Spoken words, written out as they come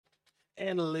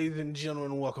And ladies and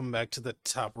gentlemen, welcome back to the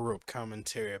Top Rope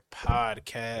Commentary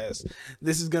Podcast.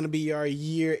 This is going to be our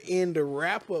year-end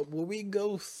wrap-up where we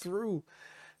go through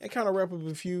and kind of wrap up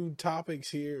a few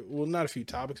topics here. Well, not a few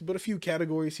topics, but a few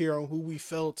categories here on who we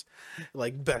felt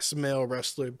like best male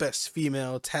wrestler, best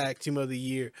female tag team of the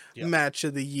year, match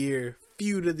of the year,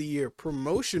 feud of the year,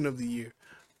 promotion of the year,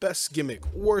 best gimmick,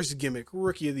 worst gimmick,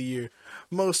 rookie of the year,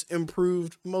 most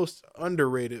improved, most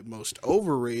underrated, most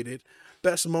overrated,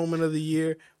 best moment of the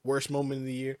year, worst moment of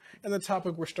the year, and the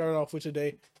topic we're starting off with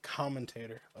today,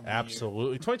 commentator of the year.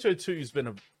 Absolutely. 2022 has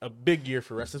been a big year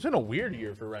for wrestling. It's been a weird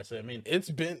year for wrestling. I mean, It's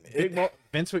been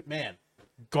Vince McMahon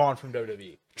gone from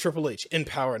WWE. Triple H in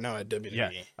power now at WWE.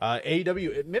 Yeah.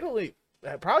 AEW, admittedly,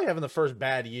 probably having the first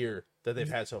bad year that they've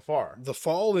had so far. The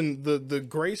fall and the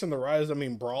grace and the rise. I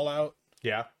mean, Brawl Out,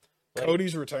 Yeah.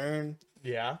 Cody's return.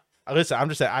 Yeah. Listen, I'm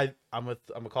just saying, I'm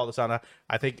gonna call this on.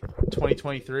 I think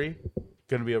 2023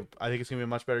 I think it's gonna be a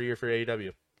much better year for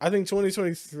AEW. I think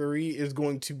 2023 is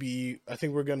going to be. I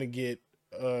think we're gonna get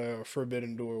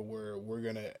Forbidden Door where we're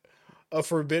gonna a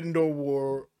Forbidden Door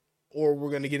war, or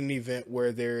we're gonna get an event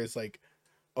where there is like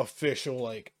official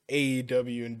like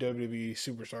AEW and WWE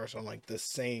superstars on like the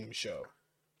same show.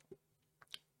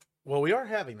 Well, we are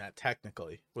having that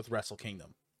technically with Wrestle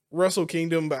Kingdom. Wrestle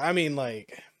Kingdom, but I mean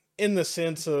like in the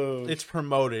sense of It's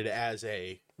promoted as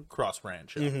a cross brand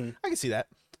show. Mhm. I can see that.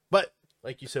 But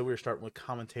like you said, we were starting with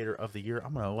commentator of the year.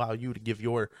 I'm going to allow you to give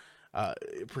your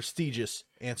prestigious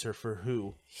answer for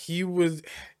who. he was,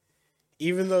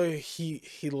 even though he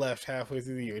left halfway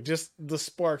through the year, just the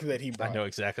spark that he brought. I know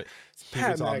exactly.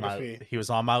 Pat McAfee. He was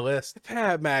on my list.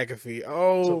 Pat McAfee.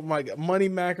 Oh my God, Money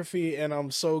McAfee, and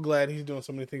I'm so glad he's doing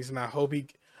so many things, and I hope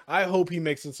he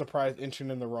makes a surprise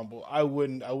entrant in the Rumble. I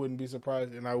wouldn't be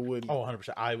surprised, and I wouldn't. Oh,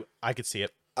 100%. I could see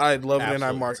it. I'd love it, and I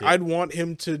Absolutely mark. see it.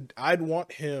 I'd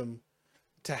want him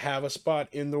to have a spot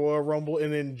in the Royal Rumble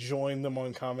and then join them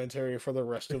on commentary for the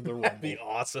rest of the That'd be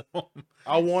Rumble. awesome.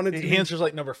 I wanted to He be, answers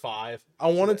like number 5. I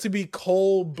wanted to be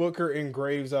Cole, Booker, and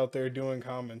Graves out there doing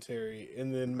commentary,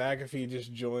 and then McAfee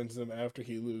just joins them after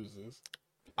he loses.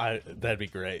 That'd be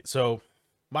great. So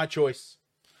my choice,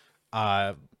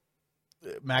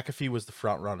 McAfee was the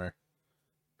front runner,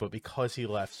 but because he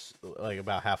left like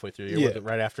about halfway through the year, was it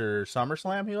right after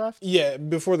SummerSlam he left? Yeah,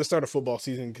 before the start of football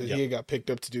season, because Yep. he got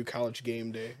picked up to do College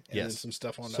Game Day and then Yes. some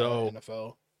stuff on So-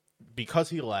 NFL. Because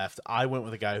he left, I went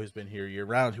with a guy who's been here year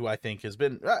round, who I think has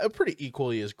been pretty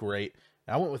equally as great.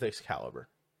 And I went with Excalibur.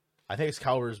 I think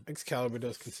Excalibur is Excalibur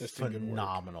does consistent good work.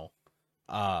 phenomenal.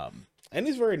 And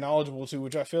he's very knowledgeable too,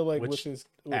 which I feel like Which which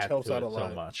adds helps to out it a lot.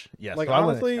 so much. Yes, Like so I went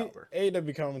honestly, Excalibur.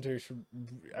 AEW commentary should.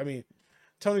 I mean,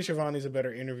 Tony Schiavone's a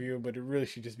better interviewer, but it really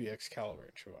should just be Excalibur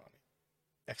and Schiavone.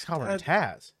 Excalibur and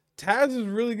Taz. Taz is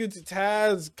really good.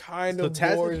 Taz kind So of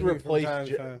Taz bores has me from replaced time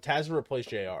to time. Taz has replaced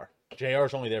JR.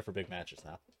 JR's only there for big matches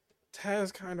now.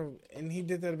 Taz kind of, and he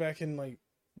did that back in like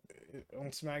on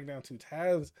SmackDown too.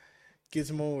 Taz gets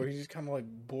him over. He just kind of like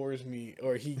bores me,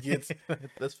 or he gets.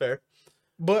 That's fair.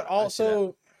 But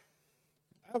also,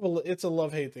 it's a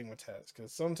love hate thing with Taz,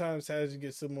 because sometimes Taz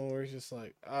gets someone where it's just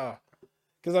like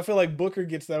because I feel like Booker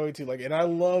gets that way too. Like, and I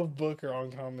love Booker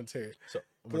on commentary. So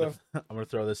I'm gonna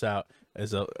throw this out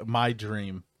as my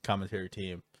dream commentary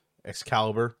team: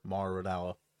 Excalibur, Mauro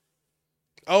Ranallo.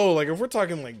 Oh, like if we're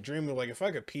talking like dreaming, like if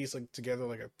I could piece like together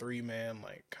like a 3-man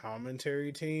like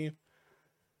commentary team,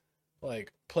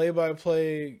 like play by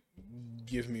play,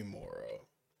 give me Moro.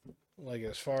 Like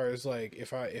as far as like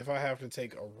if I have to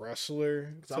take a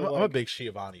wrestler, I'm a big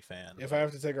Schiavone fan. if I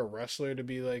have to take a wrestler to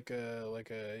be like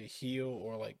a heel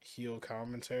or like heel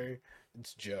commentary,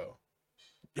 it's Joe.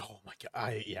 Oh my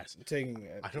god! Yes. Taking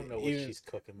I don't know what she's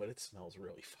cooking, but it smells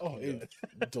really Oh, fucking good.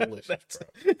 it's delicious, That's-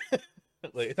 bro.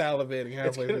 Like, Salivating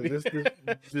halfway gonna through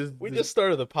be- this. we just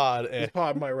started the pod, This and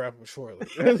pod might wrap up shortly.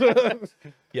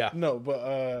 yeah, No,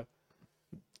 but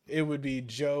it would be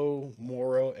Joe,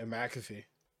 Moro, and McAfee.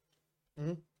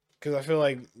 Mhm. Because I feel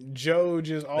like Joe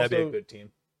just that'd be a also good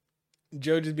team.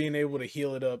 Joe just being able to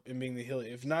heal it up and being the healer.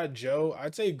 If not Joe,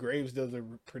 I'd say Graves does a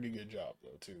pretty good job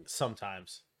though too.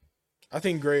 Sometimes I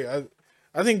think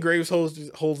I think Graves holds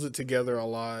it together a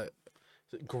lot.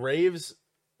 Graves,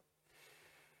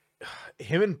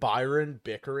 him and Byron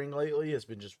bickering lately has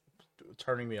been just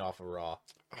turning me off of Raw.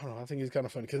 I don't know. I think he's kind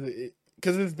of fun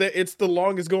because it's the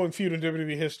longest going feud in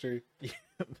WWE history.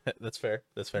 That's fair.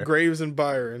 That's fair. Graves and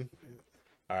Byron.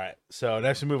 All right. So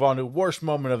next we move on to worst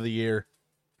moment of the year.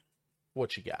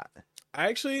 What you got? I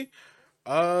actually,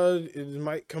 It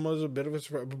might come as a bit of a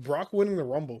surprise. But Brock winning the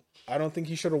Rumble. I don't think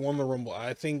he should have won the Rumble.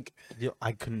 I think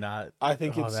I could not.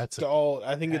 it's stalled.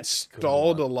 I think it's that's a good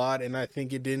stalled a one. lot, and I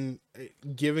think it didn't.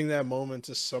 Giving that moment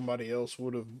to somebody else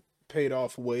would have paid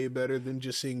off way better than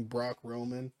just seeing Brock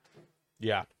Roman.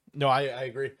 Yeah. No, I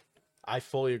agree. I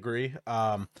fully agree.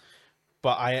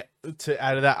 But to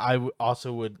add to that,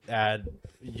 also would add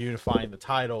unifying the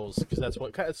titles because that's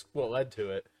what led to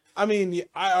it. I mean,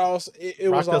 I also it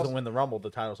Brock was doesn't also, win the Rumble, the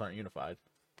titles aren't unified.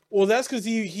 well, that's because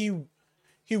he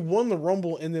won the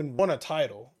Rumble and then won a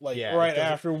title like Yeah, right it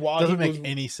doesn't- after while Doesn't he make was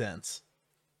any sense.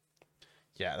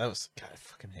 Yeah, that was God. I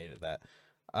fucking hated that.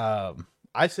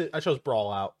 I chose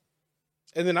Brawl Out.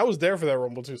 and then I was there for that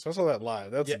Rumble too, so I saw that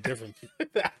live. That's Yeah. a different.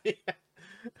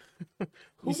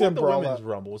 Who You said won the Brawl women's Out.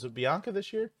 Rumble? Was it Bianca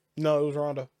this year? No, it was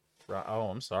Ronda, Oh,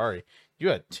 I'm sorry. You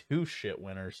had two shit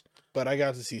winners. but I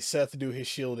got to see Seth do his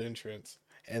Shield entrance,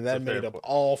 and that That's a fair made up point.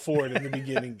 all for it in the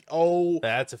beginning. Oh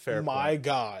That's a fair my point.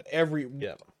 God! Every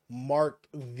Yeah. marked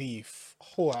the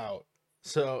whole out.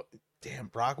 So, damn,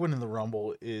 Brock winning the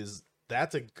Rumble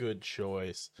that's a good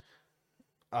choice.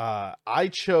 I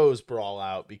chose Brawl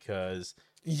Out because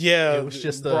Yeah, It was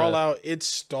just Brawl Out. It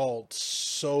stalled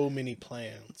so many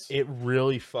plans. it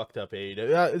really fucked up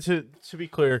AEW. To be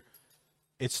clear,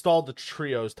 it stalled the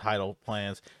trios title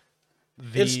plans.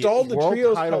 The It stalled the world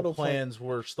trios title title plans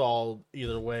were stalled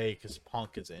either way because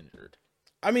Punk is injured.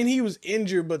 I mean, he was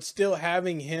injured, but still at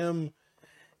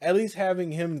least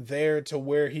having him there to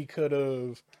where he could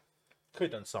have, Could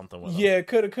have done something with him. yeah,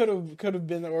 could have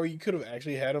been, or you could have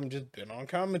actually had him just been on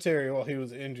commentary while he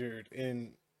was injured,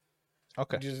 and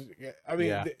Okay. just, I mean,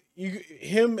 Yeah.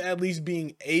 him at least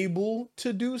being able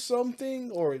to do something,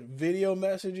 or video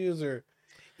messages, or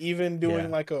even doing Yeah.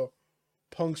 like a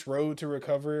Punk's Road to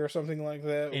Recovery or something like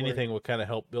that. Anything would kind of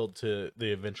help build to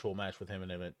the eventual match with him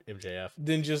and MJF.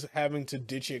 Than just having to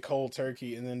ditch it cold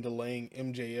turkey and then delaying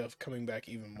MJF coming back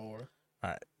even more.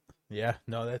 Yeah,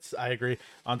 no, I agree.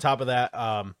 On top of that,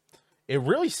 it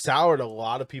really soured a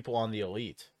lot of people on the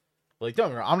Elite. Like, don't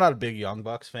get me wrong, I'm not a big Young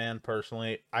Bucks fan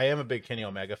personally. I am a big Kenny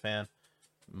Omega fan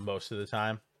most of the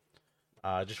time,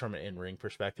 just from an in-ring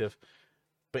perspective.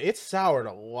 But it soured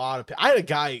a lot of people. I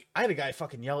had a guy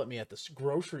fucking yell at me at the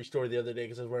grocery store the other day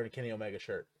because I was wearing a Kenny Omega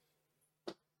shirt.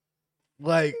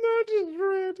 Like, Not just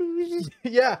random.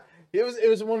 yeah, it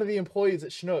was one of the employees at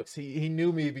Schnucks. He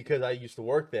knew me because I used to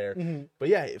work there. Mhm. But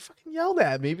yeah, he fucking yelled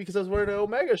at me because I was wearing an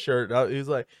Omega shirt. He was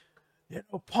like,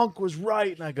 Punk was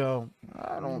right. And I go,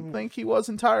 I don't think he was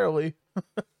entirely.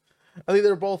 I think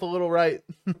they're both a little right.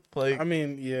 Like, I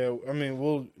mean, yeah. I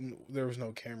mean, there was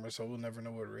no camera, so we'll never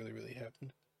know what really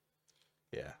happened.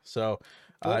 yeah. So,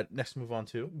 next move on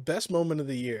to. Best moment of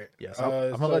the year. Yes, I'm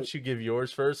going to let you give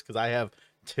yours first because I have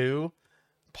two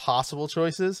possible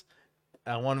choices.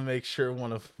 I want to make sure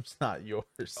one of them's not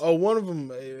yours. Oh, one of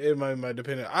them, it might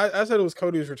depend. I said it was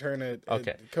Cody's return at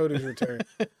Okay. Cody's return.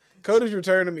 Cody's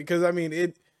return to me because I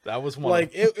mean That was one.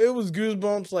 like it was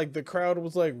goosebumps. Like the crowd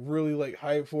was like really like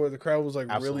hyped for it. The crowd was like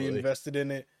Absolutely. really invested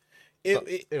in it. It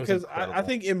was Because I incredible.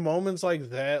 think in moments like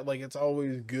that, like it's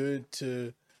always good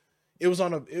to. It was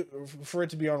for it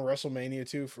to be on WrestleMania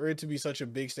too. For it to be such a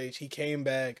big stage, he came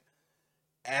back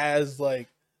as like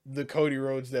the Cody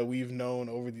Rhodes that we've known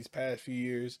over these past few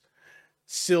years.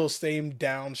 Still same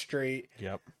down straight,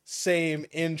 Yep. same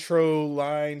intro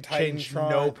line, Changed Titantron.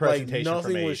 no Like presentation from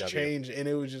nothing was AEW. changed, and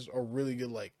it was just a really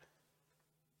good like.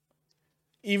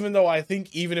 Even though I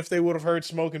think even if they would have heard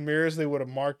Smoke and Mirrors, they would have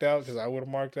marked out because I would have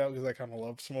marked out because I kind of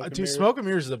love Smoke and Dude, Mirrors. Smoke and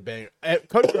Mirrors is a banger.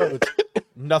 Cody Rhodes,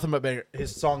 nothing but banger.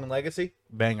 His song and Legacy,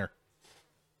 banger.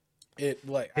 It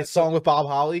like His song with Bob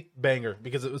Holly, banger,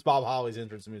 because it was Bob Holly's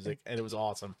entrance music, and it was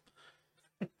awesome.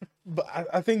 But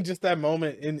I think just that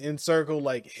moment in Circle,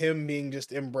 like him being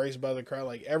just embraced by the crowd,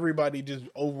 like everybody just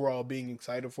overall being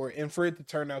excited for it, and for it to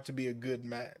turn out to be a good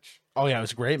match Oh yeah, it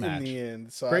was a great in match. the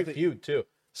end. So Great I think, feud too.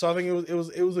 so I think it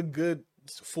was a good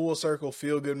full circle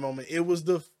feel good moment. It was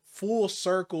the full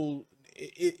circle.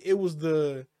 It was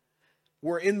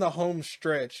we're in the home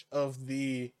stretch of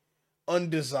the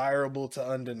undesirable to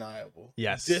undeniable.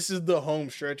 Yes. This is the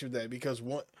home stretch of that because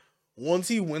once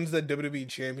he wins that WWE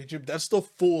championship, that's the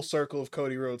full circle of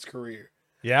Cody Rhodes' career.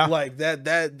 Yeah. Like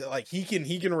that like he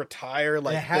can retire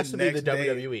like it has to be the next day.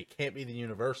 WWE. It can't be the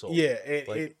Universal. Yeah,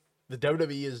 Like, the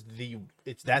WWE is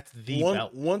that's the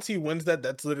belt. once he wins that,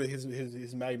 that's literally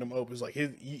his magnum opus. Like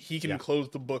he can Yeah. close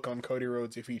the book on Cody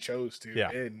Rhodes if he chose to.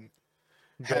 Yeah. And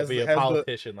He'll be a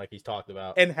politician like he's talked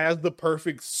about. and has the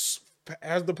perfect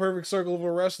circle of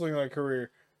a wrestling like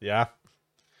career. Yeah.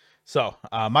 So,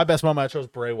 my best moment I chose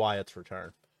Bray Wyatt's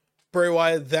return. Bray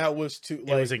Wyatt, that was too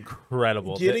It was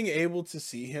incredible. getting able to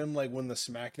see him like when the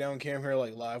SmackDown came here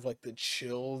like live, like the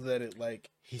chill that it like.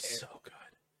 He's so good.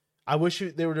 I wish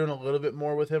they were doing a little bit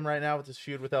more with him right now with this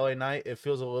feud with LA Knight. It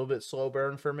feels a little bit slow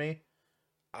burn for me.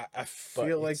 I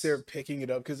feel like they're picking it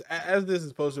up because as this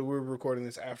is posted, we're recording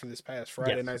this after this past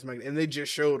Friday Night SmackDown, and they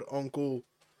just showed Uncle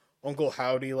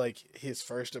Howdy like his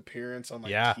first appearance on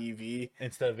like TV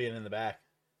instead of being in the back.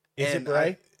 Is it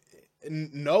Bray?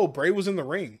 No, Bray was in the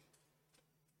ring.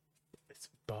 It's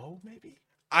Bo, maybe.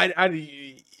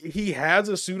 He has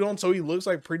a suit on, so he looks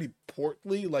like pretty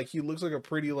portly. Like he looks like a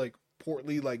pretty like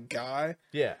portly like guy.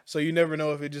 Yeah. So you never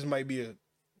know if it just might be a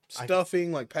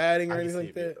stuffing like padding or anything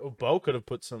like that. Oh, Bo could have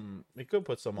put some. He could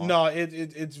put some on. No,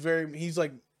 it's very. He's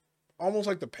like almost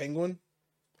like the Penguin.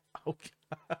 Okay.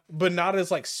 But not as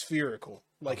like spherical.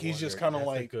 Like he's just kind of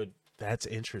like good. That's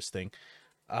interesting.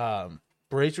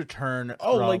 Bray's return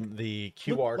from like, the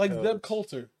QR like codes. Zeb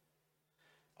Coulter.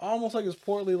 Almost like it's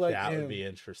portly like that him. would be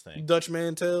interesting. Dutch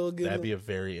Mantel. That'd be a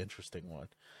very interesting one.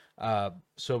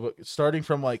 So starting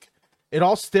from like it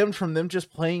all stemmed from them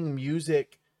just playing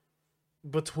music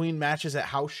between matches at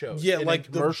house shows. Yeah,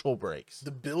 like commercial breaks.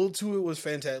 The build to it was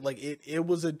fantastic. Like it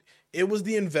was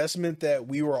the investment that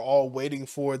we were all waiting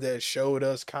for that showed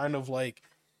us kind of like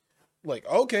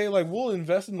okay, like we'll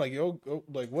invest in like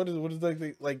like what is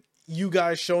like you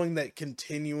guys showing that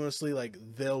continuously like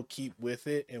they'll keep with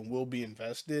it and will be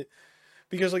invested.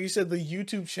 Because like you said, the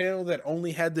YouTube channel that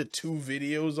only had the 2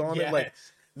 videos on it, like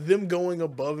them going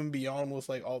above and beyond with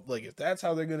like all like if that's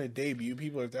how they're gonna debut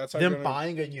people, if that's how them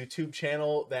buying a YouTube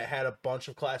channel that had a bunch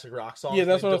of classic rock songs. Yeah,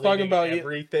 that's what I was talking about.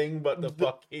 Everything but the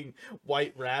fucking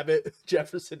White Rabbit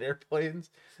Jefferson Airplanes.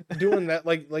 Doing that,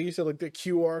 like you said, like the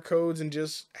QR codes and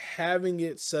just having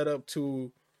it set up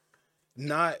to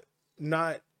not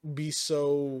be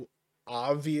so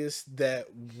obvious that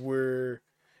we're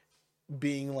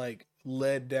being like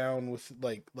led down with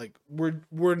like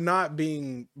we're not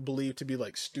being believed to be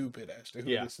like stupid as to who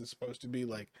this is supposed to be.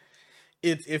 Like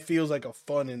it feels like a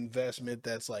fun investment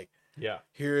that's like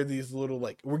here are these little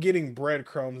like we're getting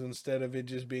breadcrumbs instead of it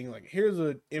just being like here's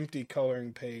an empty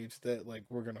coloring page that like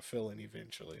we're gonna fill in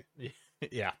eventually.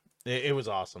 It was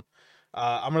awesome.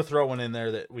 I'm gonna throw one in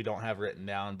there that we don't have written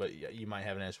down, but you might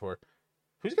have an answer for.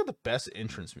 Who's got the best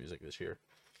entrance music this year?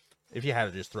 If you had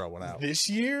to just throw one out this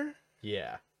year.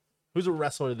 Who's a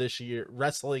wrestling this year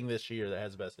that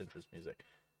has the best entrance music?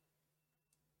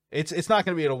 It's not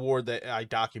going to be an award that I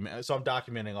document, so I'm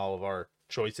documenting all of our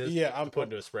choices. Yeah, I'm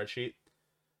putting into a spreadsheet.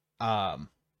 I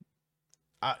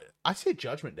say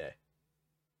Judgment Day.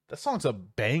 That song's a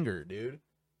banger, dude.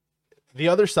 The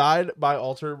Other Side by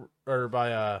Alter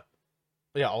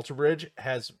Bridge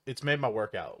it's made my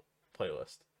workout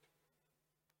playlist.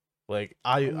 Like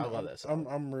I love that song.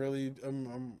 I'm really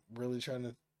trying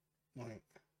to like.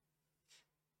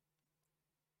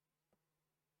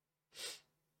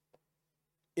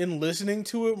 In listening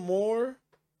to it more,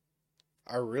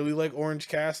 I really like Orange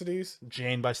Cassidy's.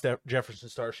 Jane by Jefferson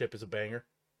Starship is a banger.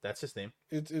 That's his theme.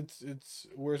 It's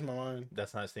Where's My Mind?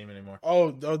 That's not his theme anymore.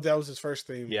 Oh, that was his first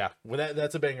theme. Yeah, well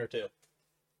that's a banger too.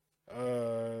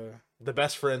 The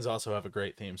Best Friends also have a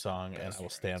great theme song, and I will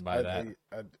stand by that.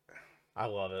 I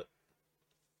love it.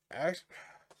 Actually,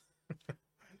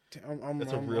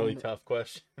 that's a really tough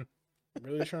question. I'm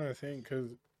really trying to think because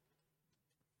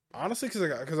honestly,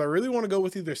 because I really want to go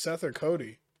with either Seth or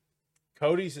Cody.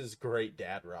 Cody's is great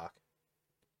dad rock.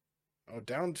 Oh,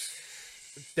 Down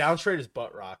Straight is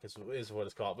butt rock is what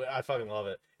it's called. But I fucking love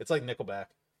it. It's like Nickelback.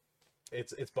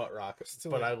 It's butt rock,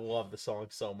 but I love the song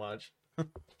so much.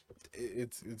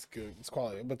 It's good. It's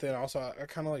quality. But then also I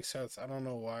kind of like Seth's. I don't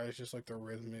know why. It's just like the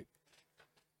rhythmic.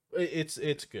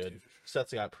 It's good.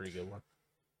 Seth's got a pretty good one.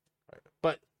 Right.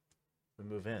 But we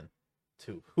move in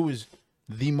to who is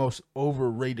the most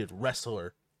overrated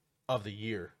wrestler of the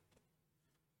year.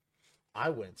 I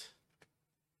went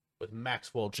with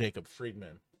Maxwell Jacob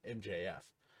Friedman, MJF.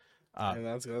 And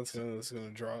that's gonna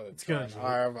draw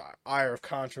an ire of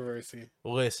controversy.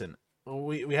 Listen,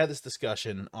 we had this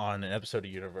discussion on an episode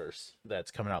of Universe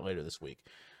that's coming out later this week.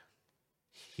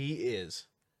 He is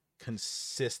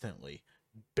consistently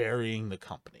burying the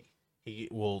company. He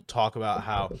will talk about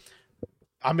how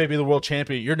I may be the world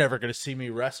champion. You're never going to see me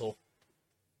wrestle.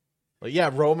 But yeah,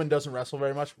 Roman doesn't wrestle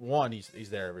very much. One, he's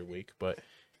there every week, but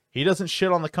he doesn't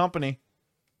shit on the company.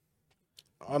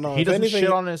 Oh no, he doesn't shit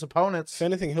on his opponents. If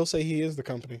anything, he'll say he is the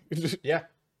company. Yeah,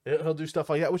 he'll do stuff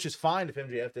like that, which is fine. If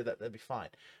MJF did that, that'd be fine.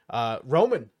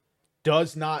 Roman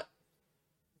does not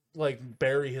like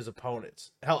bury his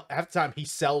opponents. Hell, half the time he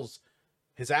sells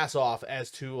his ass off as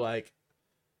to like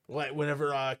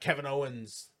whenever Kevin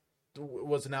Owens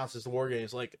was announced as the War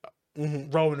Games, like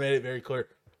Roman made it very clear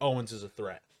Owens is a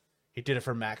threat. He did it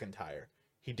for McIntyre.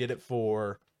 He did it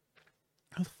for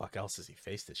who the fuck else has he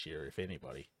faced this year, if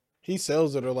anybody? He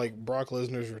sells it, or like Brock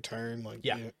Lesnar's return. Like,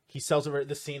 Yeah. He sells it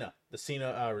the Cena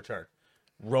return.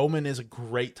 Roman is a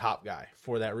great top guy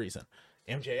for that reason.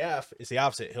 MJF is the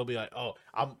opposite. He'll be like, "Oh,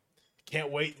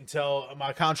 can't wait until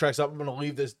my contract's up. I'm going to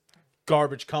leave this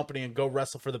garbage company and go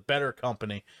wrestle for the better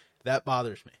company." That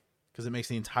bothers me because it makes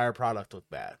the entire product look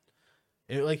bad.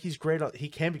 He's great. He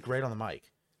can be great on the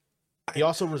mic. He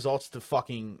also results to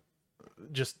fucking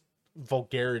just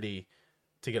vulgarity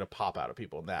to get a pop out of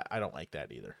people. And that I don't like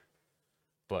that either.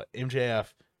 But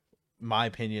MJF, my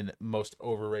opinion, most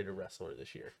overrated wrestler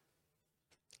this year.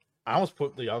 I almost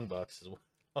put the Young Bucks as well.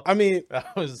 I mean,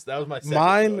 that was my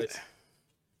second choice.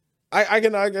 I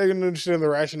can understand the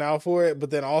rationale for it, but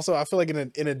then also I feel like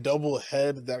in a double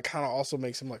head, that kind of also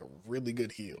makes him like a really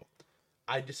good heel.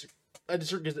 I disagree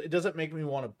because it doesn't make me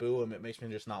want to boo him. It makes me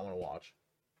just not want to watch.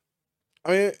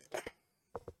 I mean,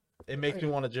 it makes me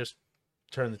want to just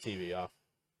turn the TV off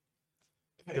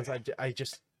because I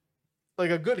just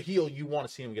like a good heel. You want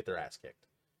to see him get their ass kicked.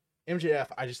 MJF,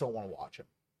 I just don't want to watch him,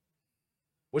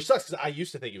 which sucks because I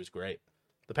used to think he was great.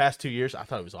 The past 2 years, I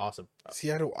thought it was awesome. See,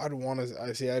 I'd want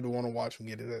to watch him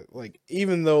get it. Like,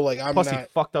 even though like I'm Plus not. He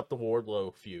fucked up the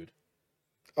Wardlow feud.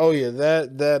 Oh yeah,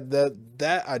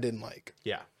 that I didn't like.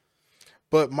 Yeah,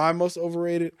 but my most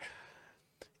overrated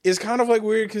is kind of like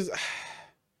weird because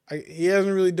he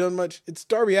hasn't really done much. It's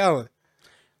Darby Allin.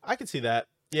 I can see that.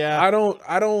 Yeah, I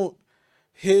don't.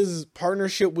 His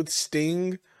partnership with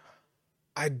Sting,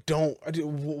 I do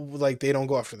like. They don't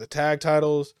go after the tag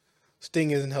titles.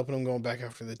 Sting isn't helping him going back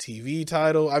after the TV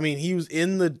title. I mean, he was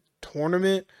in the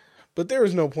tournament, but there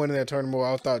was no point in that tournament where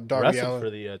I thought Darby Allin for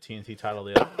the TNT title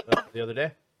the other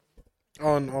day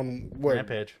on what?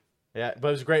 Rampage. Yeah, but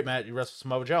it was a great match. You wrestled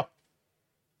Samoa Joe,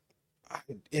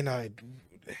 and I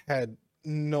had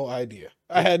no idea.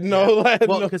 I had no. Yeah.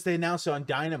 Well, because they announced it on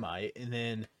Dynamite, and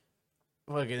then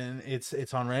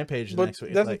it's on Rampage the next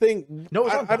week. That's the thing. No,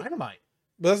 it's on Dynamite.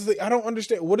 But that's the thing. I don't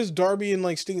understand. What is Darby and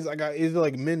like Sting's like? Is it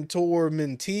like mentor,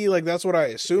 mentee? Like that's what I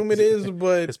assume it is.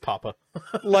 But it's Papa.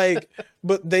 Like,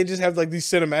 but they just have like these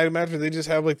cinematic matches. They just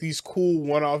have like these cool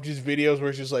one-off just videos where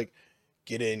it's just like,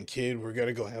 get in, kid. We're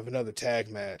gonna go have another tag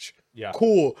match. Yeah,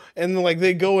 cool. And then like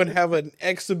they go and have an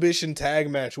exhibition tag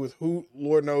match with who,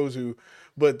 Lord knows who.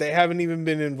 But they haven't even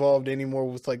been involved anymore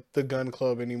with like the Gun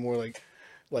Club anymore. Like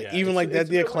yeah, even like that.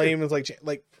 The Acclaim is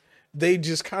like. They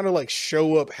just kind of like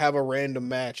show up, have a random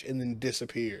match, and then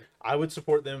disappear. I would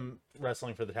support them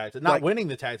wrestling for the tag titles. Not like, winning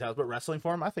the tag titles, but wrestling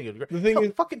for them. I think it'd be great. The thing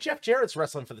is, fucking Jeff Jarrett's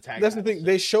wrestling for the tag titles. That's the thing.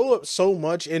 They show up so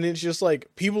much, and it's just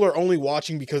like people are only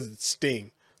watching because it's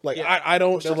Sting. Like yeah. I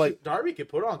don't like Darby could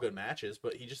put on good matches,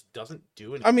 but he just doesn't do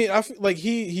anything. I mean, I feel like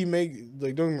he make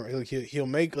like don't get me wrong, like he'll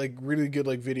make like really good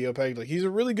like video package. Like he's a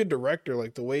really good director.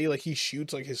 Like the way like he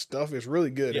shoots like his stuff is really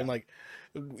good, and like.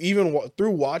 Even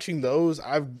through watching those,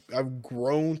 I've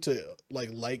grown to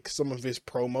like some of his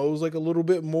promos like a little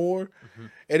bit more,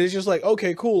 and it's just like,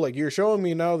 okay, cool. Like you're showing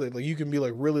me now that like you can be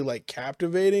like really like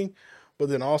captivating, but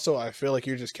then also I feel like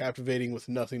you're just captivating with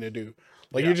nothing to do.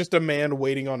 Like you're just a man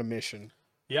waiting on a mission.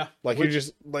 Yeah, like you're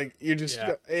just which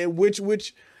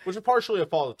is partially a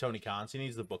fault of Tony Khan. He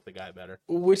needs to book the guy better.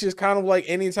 Which is kind of like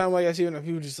anytime like I see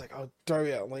people just like, oh,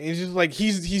 Darby Allin, like it's just like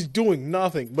he's doing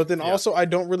nothing. But then also I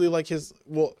don't really like his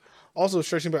also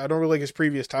stretching back. I don't really like his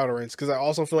previous title reigns because I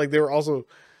also feel like they were also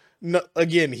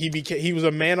again he was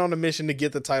a man on a mission to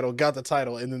get the title, got the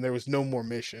title, and then there was no more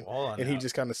mission, and he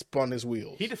just kind of spun his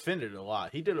wheels. He defended it a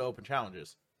lot. He did open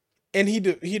challenges, and he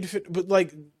but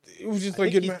like it was just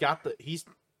like he's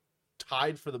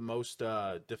tied for the most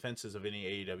defenses of any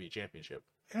AEW championship.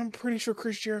 And I'm pretty sure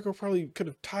Chris Jericho probably could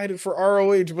have tied it for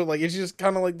ROH, but like it's just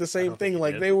kind of like the same thing.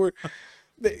 Like they were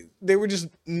just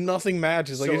nothing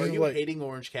matches. Like, so are you hating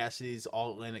Orange Cassidy's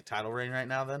All Atlantic title reign right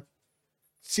now? Then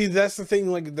see, that's the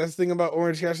thing. Like that's the thing about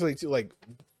Orange Cassidy too. Like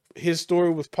his story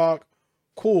with Pac,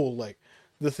 cool. Like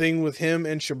the thing with him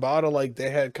and Shibata, like they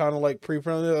had kind of like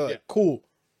pre-planned. Cool.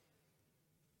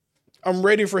 I'm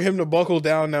ready for him to buckle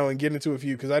down now and get into a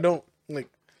feud because I don't. Like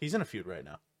he's in a feud right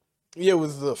now. Yeah,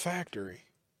 with the Factory.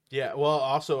 Yeah, well,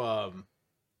 also,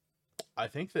 I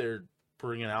think they're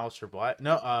bringing Aleister Black.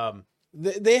 No,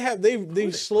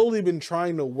 they've slowly been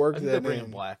trying to work that. They're bringing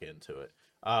Black into it,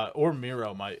 or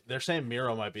Miro might. They're saying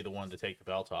Miro might be the one to take the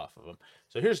belt off of him.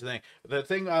 So here's the thing: the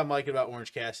thing I'm liking about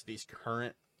Orange Cassidy's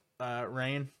current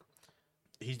reign.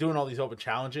 He's doing all these open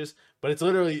challenges, but it's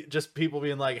literally just people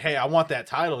being like, "Hey, I want that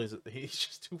title." He's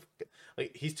just too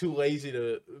he's too lazy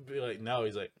to be like, "No."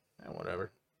 He's like, whatever.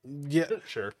 Yeah,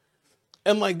 sure.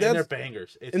 And like And they're that's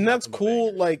bangers. It's and that's nothing but cool.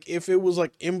 bangers. Like if it was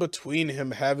like in between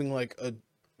him having like a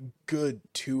good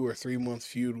 2 or 3 month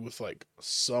feud with like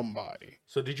somebody.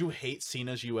 So did you hate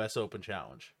Cena's U.S. Open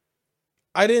challenge?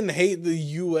 I didn't hate the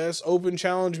U.S. Open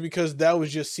challenge because that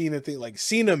was just Cena thing. Like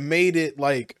Cena made it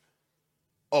like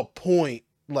a point,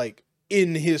 like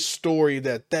in his story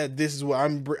that this is what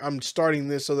I'm starting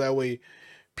this so that way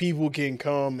people can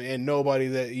come and nobody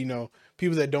that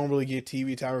people that don't really get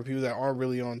TV time or people that aren't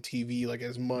really on TV like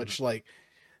as much like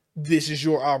this is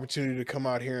your opportunity to come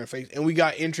out here and face. And we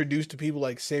got introduced to people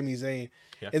like Sami Zayn,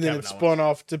 and then Kevin it spun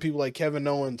off to people like Kevin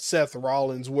Owens, Seth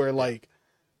Rollins, where like.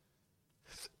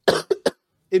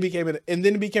 It became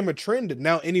a trend. And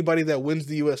now anybody that wins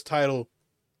the U.S. title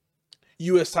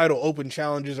Open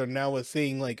challenges are now a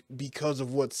thing, like because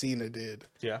of what Cena did.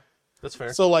 Yeah, that's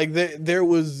fair. So like there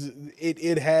was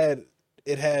it had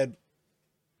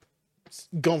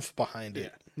gumph behind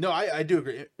it. No, I do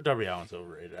agree. Darby Allin's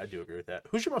overrated. I do agree with that.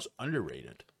 Who's your most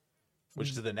underrated? Which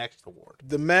is the next award.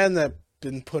 The man that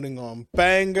been putting on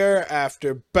banger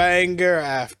after banger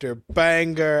after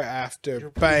banger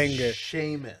after banger.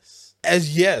 Sheamus.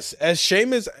 As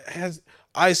Sheamus has,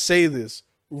 I say this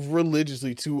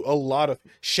religiously to a lot of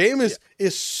Sheamus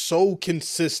is so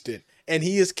consistent, and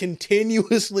he has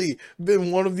continuously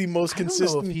been one of the most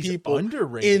consistent people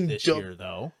underrated this year,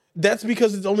 though. That's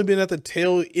because it's only been at the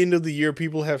tail end of the year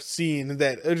people have seen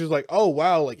that it's just like, oh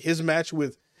wow, like his match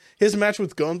with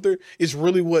Gunther is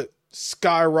really what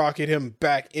skyrocketed him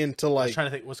back into like. I was trying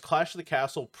to think, was Clash of the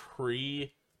Castle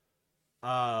pre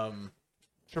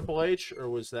Triple H, or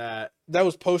was that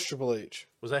was post Triple H?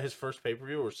 Was that his first pay per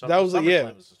view, or something? That was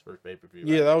SummerSlam was his first pay per view.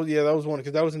 Yeah, that was one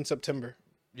because that was in September.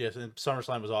 Yes, and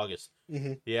SummerSlam was August.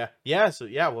 Mm-hmm. Yeah. So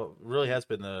well, it really has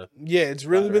been the it's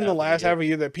really been the last half of the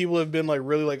year that people have been like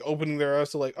really like opening their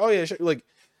eyes to like, oh yeah, like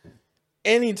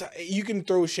anytime you can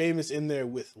throw Sheamus in there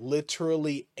with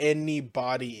literally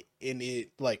anybody in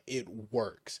it, like it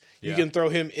works. You can throw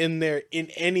him in there in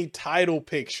any title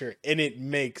picture and it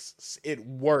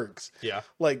works. Yeah,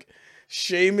 like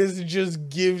Sheamus just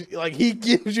gives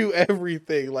you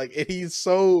everything. Like and he's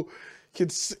so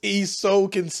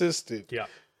consistent. Yeah.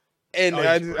 And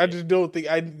I just don't think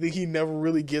he never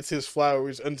really gets his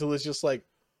flowers until it's just like,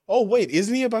 oh wait,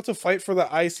 isn't he about to fight for the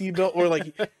IC belt? Or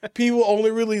like people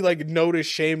only really like notice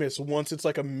Sheamus once it's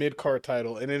like a mid-card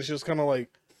title, and it's just kind of like,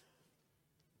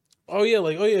 oh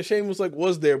yeah, Sheamus like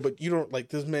was there, but you don't like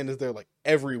this man is there like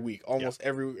every week, almost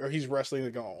every, or he's wrestling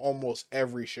like on almost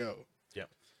every show. Yeah.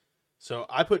 So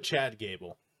I put Chad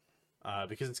Gable.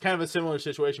 Because it's kind of a similar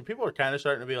situation. People are kind of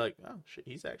starting to be like, oh shit,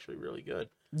 he's actually really good.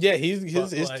 Yeah, his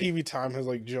TV time has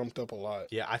like jumped up a lot.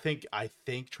 Yeah, I think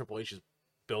Triple H is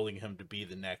building him to be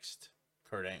the next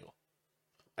Kurt Angle,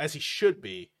 as he should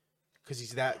be, because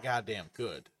he's that goddamn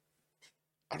good.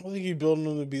 I don't think he's building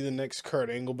him to be the next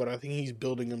Kurt Angle, but I think he's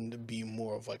building him to be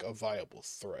more of like a viable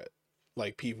threat.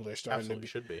 Like people are starting Absolutely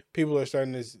should be. People are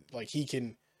starting to like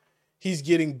he's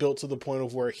getting built to the point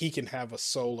of where he can have a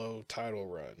solo title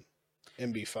run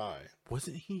and be fine.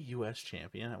 Wasn't he U.S.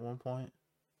 champion at one point?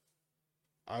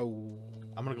 I'm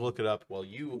gonna look it up. Well,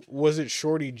 was it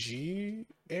Shorty G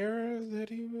era that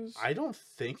he was? I don't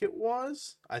think it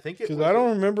was. I think it because I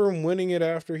don't remember him winning it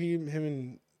after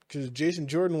because Jason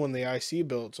Jordan won the IC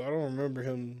belt, so I don't remember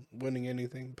him winning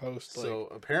anything post. So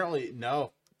apparently,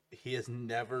 no, he has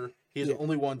never. He has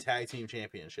only won tag team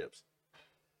championships.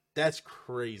 That's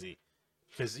crazy,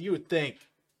 because you would think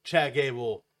Chad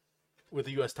Gable with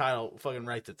the U.S. title fucking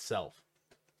writes itself.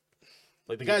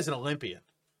 Like the guy's an Olympian.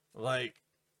 Like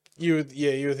you would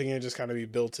thinking it just kind of be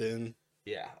built in.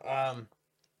 Yeah.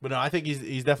 But no, I think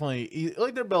he's definitely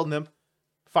like they're building him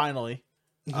finally.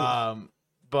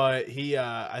 But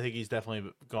I think he's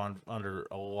definitely gone under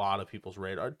a lot of people's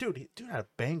radar. Dude had a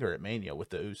banger at Mania with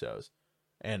the Usos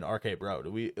and RK Bro.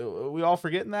 Are we all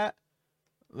forgetting that?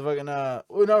 The fucking no,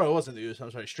 it wasn't the Usos.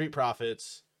 I'm sorry, Street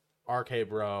Profits, RK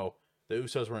Bro. The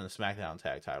Usos were in the SmackDown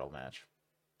Tag Title match.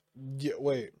 Yeah,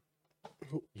 wait.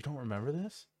 You don't remember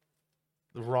this?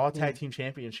 The Raw Tag Team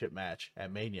Championship match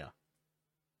at Mania.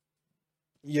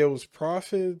 Yeah, it was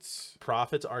Profits,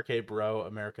 RK Bro,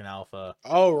 American Alpha.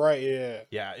 Oh, right, yeah.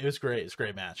 Yeah, it was great. It's a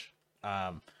great match.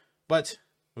 But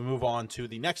we move on to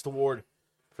the next award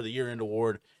for the year-end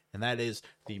award, and that is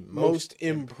the most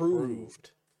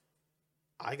improved.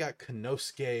 I got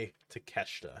Konosuke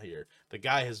Takeshita here. The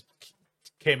guy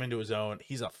came into his own.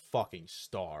 He's a fucking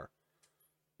star.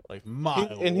 Like, my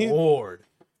lord.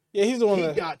 Yeah, he's the one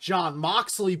that got John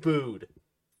Moxley booed.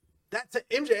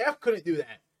 MJF couldn't do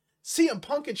that. CM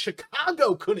Punk in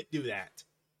Chicago couldn't do that.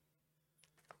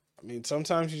 I mean,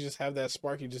 sometimes you just have that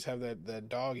spark. You just have that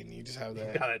dog, and you just have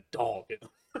that Got a dog.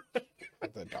 that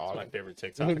That's dog. my favorite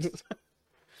TikTok.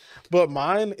 But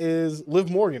mine is Liv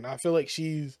Morgan. I feel like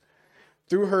she's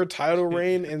through her title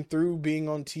reign and through being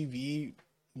on TV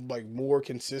like more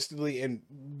consistently and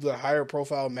the higher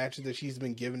profile matches that she's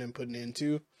been given and putting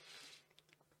into.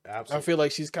 Absolutely. I feel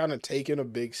like she's kind of taken a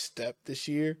big step this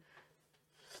year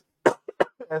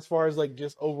as far as like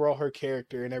just overall her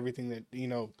character and everything that, you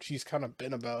know, she's kind of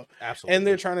been about. Absolutely. And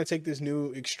they're trying to take this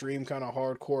new extreme kind of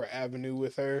hardcore avenue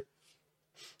with her.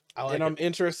 and I'm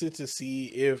interested to see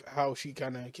if how she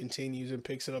kind of continues and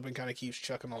picks it up and kind of keeps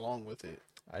chucking along with it.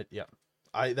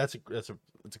 That's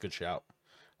a good shout.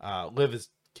 Liv has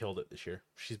killed it this year.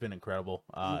 She's been incredible.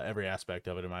 Every aspect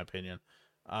of it, in my opinion.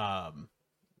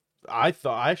 I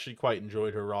actually quite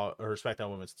enjoyed her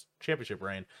SmackDown Women's Championship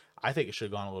reign. I think it should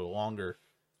have gone a little longer.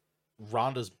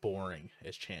 Ronda's boring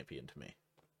as champion to me.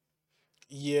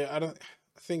 Yeah, I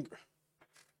think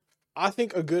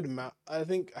having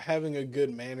a good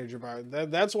manager about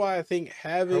that. That's why I think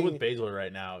having Her with Baszler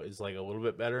right now is like a little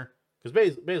bit better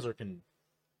because Baszler can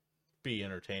be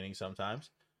entertaining sometimes.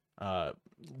 I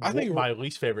think my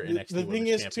least favorite NXT the thing Women's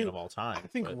is champion too, of all time. I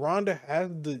think but Ronda has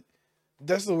the.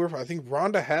 That's the weird part. I think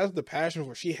Ronda has the passion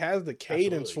for it. She has the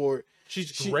cadence Absolutely. for it.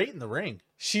 she's great in the ring.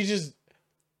 She just.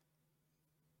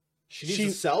 She needs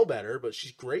to sell better, but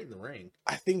she's great in the ring.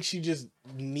 I think she just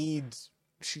needs.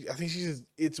 I think she just.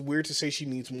 It's weird to say she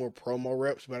needs more promo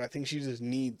reps, but I think she just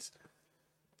needs.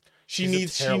 She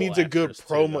needs a good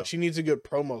promo. Too, she needs a good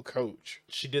promo coach.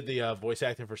 She did the voice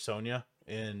acting for Sonya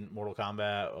in Mortal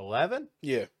Kombat 11.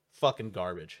 Yeah, Fucking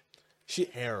garbage. she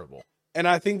Terrible. and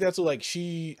I think that's what, like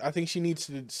I think she needs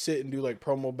to sit and do like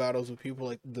promo battles with people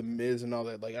like The Miz and all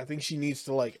that. Like I think she needs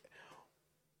to like.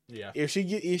 Yeah. If she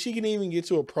can even get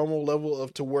to a promo level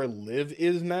of to where Liv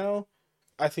is now,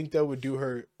 I think that would do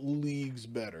her leagues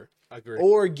better. I agree.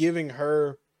 Or giving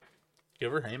her,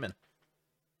 Give her Heyman.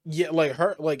 yeah, like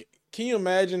her, like can you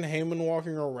imagine Heyman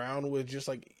walking around with just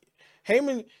like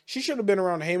Heyman? She should have been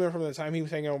around Heyman from the time he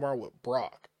was hanging around with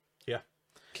Brock. Yeah.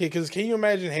 Okay, because can you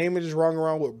imagine Heyman just running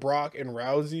around with Brock and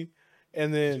Rousey,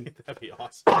 and then That'd be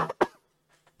awesome.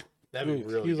 That'd be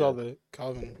really use good. all the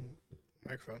Calvin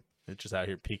microphone. It's just out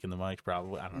here peeking the mics,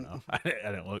 probably. I don't know. I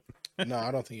didn't look. No,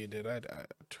 I don't think you did. I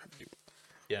tried to.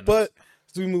 Yeah, no. But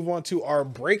as we move on to our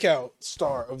breakout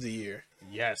star of the year,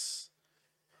 Yes.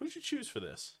 Who should you choose for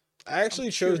this? I actually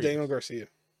I'm chose curious. Daniel Garcia.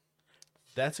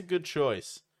 That's a good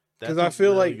choice. That's 'Cause I a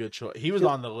feel really like- good choice. He was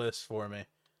on the list for me.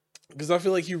 Because I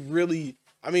feel like he really,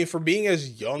 I mean, for being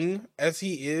as young as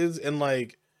he is, and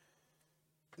like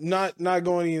not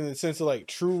going in the sense of like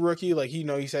true rookie, like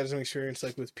he's had some experience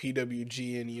like with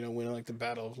PWG and winning like the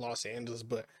Battle of Los Angeles,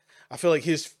 but I feel like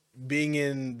his being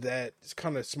in that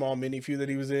kind of small mini feud that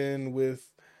he was in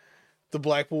with the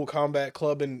Blackpool Combat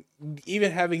Club and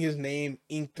even having his name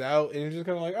inked out, and it's just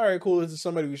kind of like, all right, cool, this is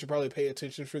somebody we should probably pay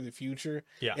attention for the future.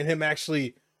 Yeah. And him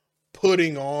actually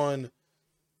putting on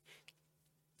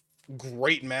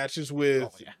great matches with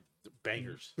Oh, yeah.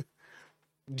 Bangers.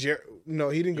 no,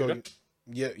 he didn't go. Yuta?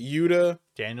 Yeah, Yuta,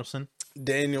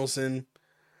 Danielson.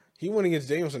 He went against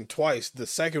Danielson twice. The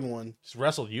second one, He's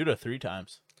wrestled Yuta 3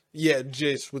 times. yeah,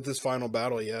 just with this final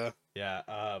battle, yeah,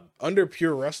 Yeah. under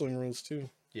pure wrestling rules too,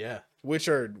 Yeah. which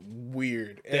are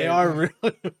weird. They And are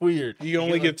really weird. You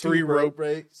only like, get 3 2 rope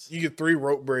breaks. You get 3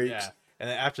 rope breaks. Yeah. And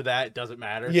then after that, it doesn't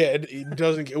matter. Yeah, it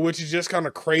doesn't, which is just kind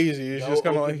of crazy. It's No just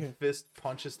kind of open like fist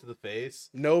punches to the face.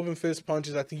 no open fist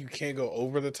punches. I think you can't go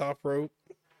over the top rope.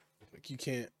 Like you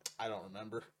can't. I don't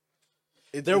remember.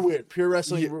 They're weird. Pure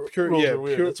wrestling Yeah, rules yeah, are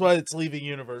weird. pure- That's why it's leaving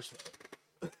Universal.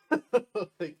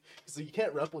 Like, so you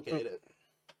can't replicate it.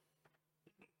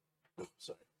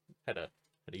 Sorry, had a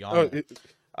yawn.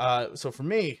 So for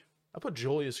me, I put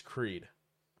Julius Creed.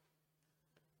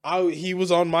 He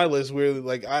was on my list where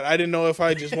like I didn't know if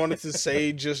I just wanted to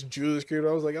say just Julius Creed.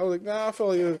 I was like, nah, I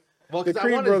felt like Well, The because I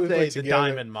Creed wanted to brothers say play the together.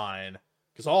 Diamond Mine,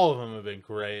 because all of them have been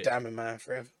great. Diamond Mine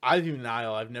forever. Ivy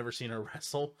Nile, I've never seen her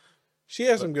wrestle. She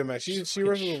has some good matches. She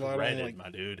wrestles a lot on Shredded, like my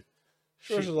dude.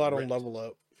 she wrestles a lot on ripped. Level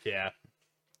Up. Yeah.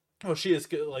 Oh, she is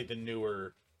good, like the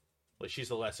newer, like she's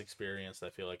the less experienced. I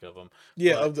feel like of them.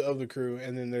 Yeah, But- of the crew,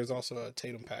 and then there's also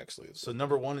Tatum Paxley. So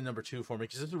number 1 and number 2 for me,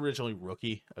 because it's originally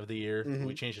Rookie of the Year. Mhm.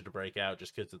 We changed it to Breakout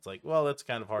just because it's like, well, that's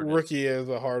kind of hard. Rookie is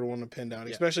a hard one to pin down,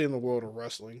 Yeah. especially in the world of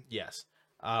wrestling. Yes.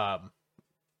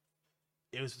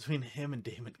 It was between him and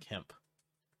Damon Kemp.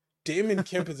 Damon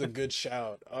Kemp is a good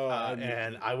shout. Oh,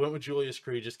 And I went with Julius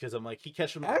Creed just because I'm like, he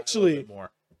catches him Actually- a little bit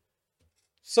more.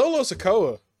 Solo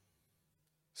Sikoa.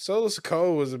 Solo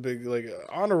Sikoa was a big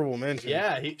honorable mention.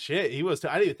 Yeah, he was.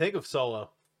 I didn't even think of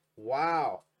Solo.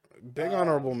 Wow. Big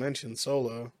honorable mention,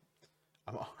 Solo.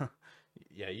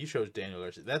 Yeah, you chose Daniel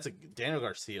Garcia. Daniel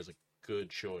Garcia is a good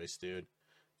choice, dude.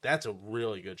 That's a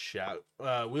really good shout.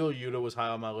 Wheeler Yuta was high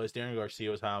on my list. Daniel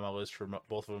Garcia was high on my list for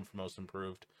both of them for most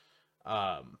improved.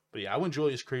 But yeah, I went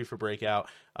Julius Creed for breakout.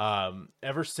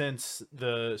 Ever since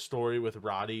the story with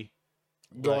Roddy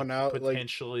Going out,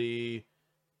 potentially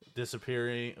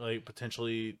disappearing, like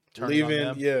potentially turning leaving,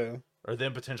 on them, yeah, or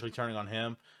them potentially turning on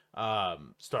him,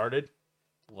 started.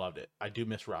 Loved it. I do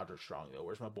miss Roderick Strong though.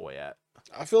 Where's my boy at?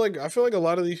 I feel like a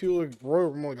lot of these people, like Royal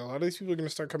Rumble, like a lot of these people are gonna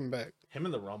start coming back. Him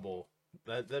in the Rumble,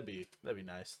 that'd be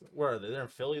nice. Where are they? They're in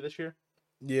Philly this year.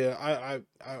 Yeah,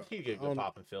 He'd get a good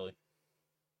pop in Philly.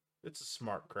 It's a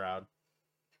smart crowd.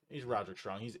 He's Roderick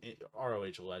Strong. He's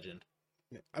ROH legend.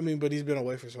 I mean, but he's been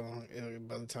away for so long.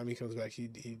 By the time he comes back,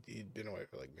 he'd been away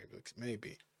for like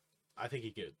maybe. I think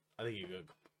he could. I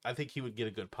think he would get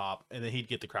a good pop, and then he'd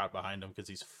get the crowd behind him because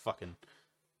he's fucking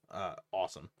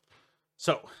awesome.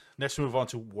 So next, we move on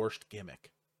to worst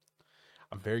gimmick.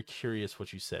 I'm very curious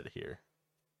what you said here.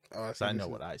 Oh, I know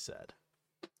what I said.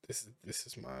 This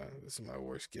is my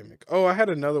worst gimmick. Oh, I had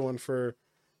another one for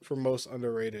most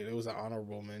underrated. It was an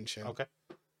honorable mention. Okay.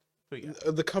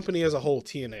 The company as a whole,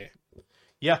 TNA.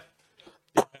 Yeah.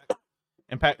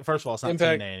 Impact. First of all, it's not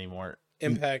Impact, TNA anymore.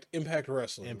 Impact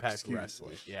Wrestling. Impact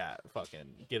Wrestling. Yeah,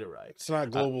 fucking get it right. It's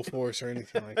not Global Force or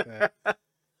anything like that.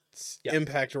 It's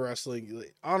Impact Wrestling.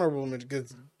 Honorable mention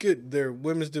because good. Their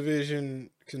women's division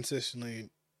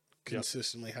consistently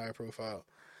high profile,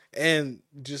 and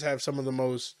just have some of the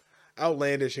most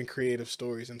outlandish and creative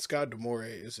stories. And Scott D'Amore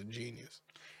is a genius.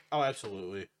 Oh,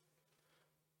 absolutely.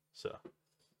 So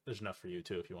there's enough for you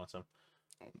too if you want some.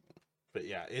 But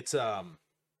yeah, it's the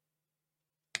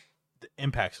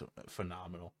Impact's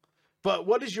phenomenal. But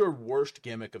what is your worst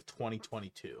gimmick of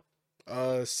 2022?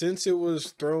 Since it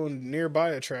was thrown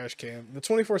nearby a trash can, the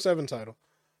 24/7 title.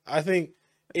 I think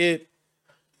it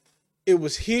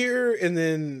was here, and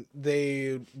then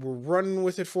they were running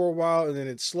with it for a while, and then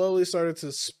it slowly started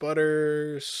to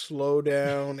sputter, slow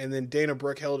down, and then Dana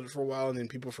Brooke held it for a while, and then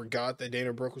people forgot that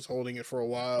Dana Brooke was holding it for a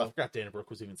while. I forgot Dana Brooke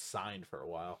was even signed for a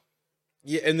while.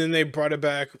 Yeah, and then they brought it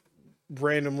back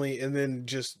randomly, and then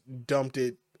just dumped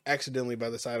it accidentally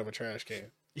by the side of a trash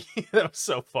can. That was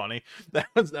so funny. That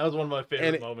was one of my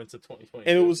favorite moments of 2020.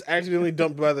 And it was accidentally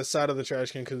dumped by the side of the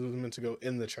trash can because it was meant to go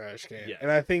in the trash can. Yeah. And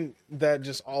I think that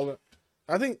just all...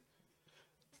 I think...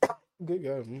 Good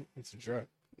God, it's a try.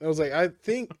 I was like, I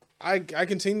think... I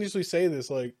continuously say this,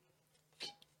 like...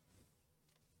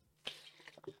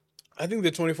 I think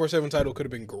the 24/7 title could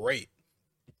have been great.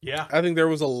 Yeah. I think there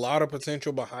was a lot of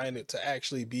potential behind it to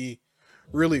actually be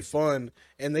really fun,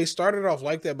 and they started off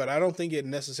like that, but I don't think it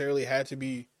necessarily had to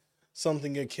be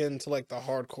something akin to like the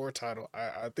hardcore title.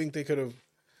 I think they could have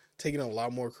taken a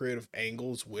lot more creative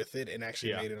angles with it and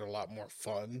actually made it a lot more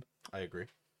fun. I agree.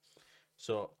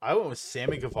 So I went with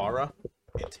Sammy Guevara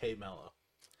and Tay Mello,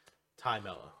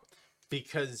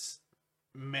 because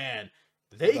man,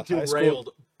 they derailed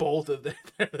both of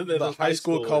the high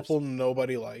school couple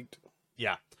nobody liked.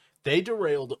 Yeah, they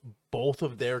derailed both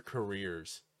of their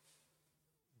careers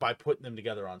by putting them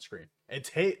together on screen. And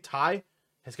Ty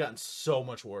has gotten so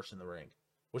much worse in the ring,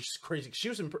 which is crazy. She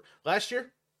was last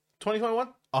year,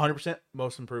 2021, 100%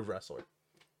 most improved wrestler.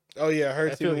 Oh yeah,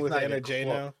 her team with Anna Jay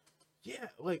now. Yeah,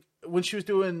 like when she was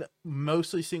doing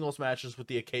mostly singles matches with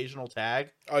the occasional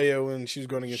tag. Oh yeah, when she was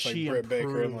going against like Britt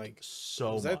Baker and like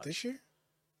so. Was that this year?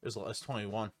 It was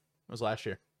 21. It was last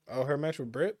year. Oh, her match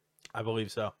with Britt? I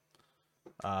believe so.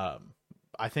 I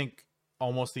think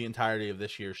almost the entirety of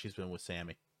this year she's been with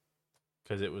Sammy,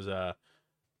 because it was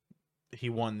he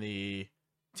won the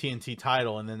TNT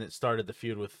title, and then it started the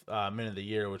feud with Men of the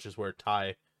Year, which is where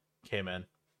Ty came in.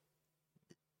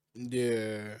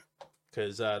 Yeah,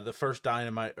 because the first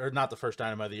Dynamite, or not the first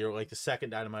Dynamite of the year, like the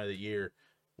second Dynamite of the year,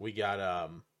 we got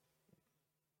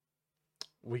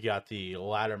the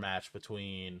ladder match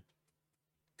between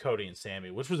Cody and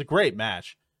Sammy, which was a great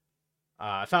match.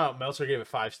 I found out Meltzer gave it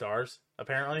 5 stars.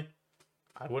 Apparently,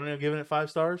 I wouldn't have given it 5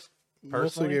 stars.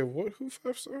 Personally, Meltzer gave what? Who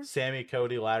 5 stars? Sammy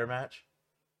Cody ladder match.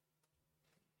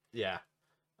 Yeah.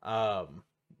 The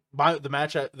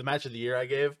match of the year I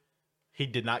gave, he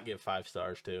did not give 5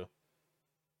 stars to,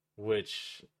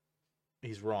 which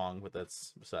he's wrong, but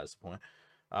that's besides the point.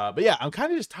 But yeah, I'm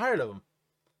kind of just tired of him.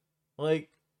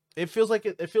 Like, it feels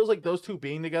like those two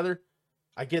being together.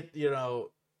 I get,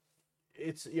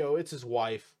 it's his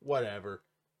wife, whatever.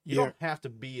 You don't have to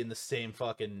be in the same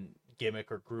fucking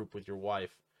gimmick or group with your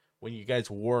wife when you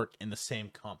guys work in the same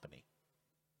company.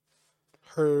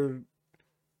 Her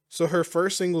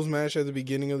first singles match at the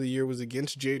beginning of the year was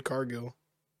against Jade Cargill.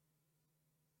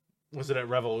 Was it at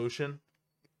Revolution?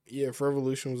 Yeah, if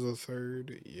Revolution was the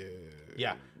third, yeah.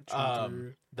 Yeah. June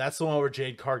 3rd. That's the one where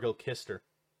Jade Cargill kissed her.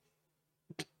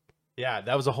 Yeah,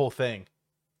 that was a whole thing.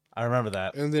 I remember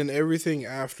that. And then everything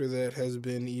after that has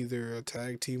been either a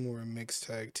tag team or a mixed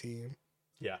tag team.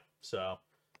 Yeah. So,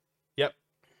 yep.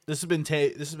 This has been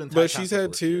But she's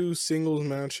had 2 singles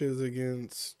matches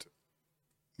against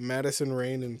Madison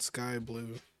Rain and Sky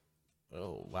Blue.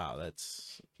 Oh wow,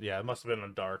 it must have been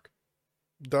a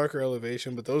Darker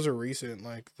Elevation, but those are recent.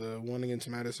 Like the one against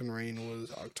Madison Rain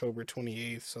was October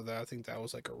 28th, so I think that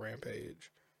was like a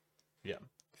Rampage. Yeah.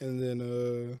 And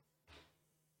then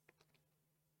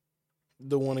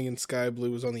the one against Sky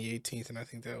Blue was on the 18th, and I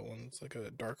think that one's like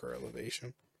a Darker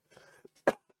Elevation.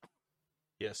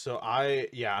 Yeah, so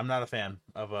I'm not a fan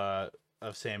of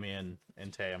Sammy and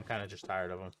Tay. I'm kind of just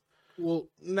tired of them. Well,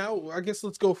 now I guess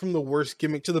let's go from the worst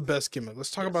gimmick to the best gimmick. Let's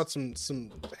talk about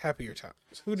some happier times.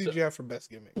 Who did you have for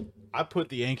best gimmick? I put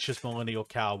the anxious millennial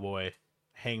cowboy,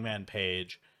 Hangman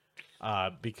Page,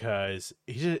 because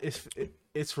it's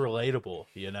relatable,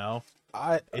 you know.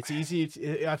 It's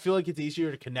easy. I feel like it's easier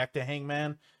to connect to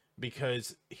Hangman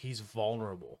because he's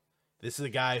vulnerable. This is a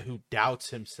guy who doubts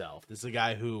himself. This is a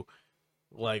guy who,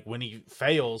 like, when he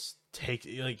fails,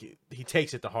 he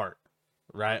takes it to heart,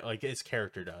 right? Like his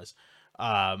character does.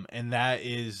 And that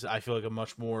is, I feel like, a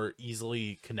much more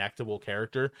easily connectable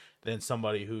character than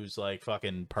somebody who's like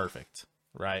fucking perfect,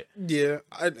 right? Yeah,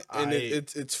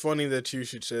 it's funny that you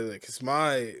should say that because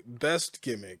my best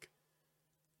gimmick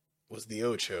was the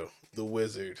Ocho, the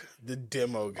Wizard, the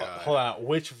demo guy. Hold on,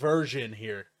 which version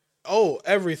here? Oh,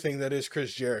 everything that is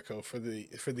Chris Jericho for the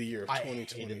year of I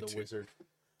 2022. hated the Wizard.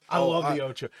 I love the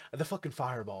Ocho. The fucking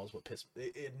fireball is what pissed me.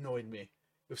 It annoyed me. It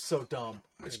was so dumb.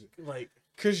 It's like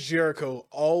Chris Jericho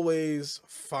always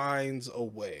finds a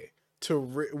way to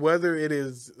whether it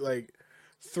is like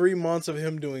 3 months of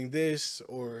him doing this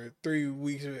or 3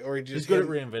 weeks or just he's good at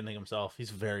reinventing himself. He's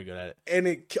very good at it. And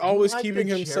it always Like keeping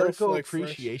the himself Jericho like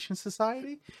Appreciation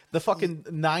Society, the fucking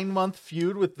 9-month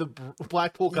feud with the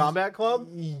Blackpool Combat Club.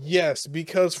 Yes,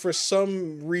 because for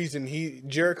some reason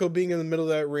Jericho being in the middle of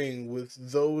that ring with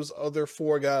those other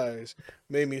 4 guys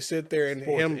made me sit there and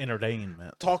him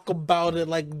entertainment talk about it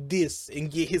like this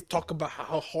and talk about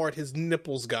how hard his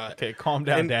nipples got. Okay, calm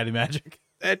down, Daddy Magic.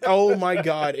 And, oh my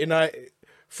god! And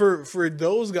for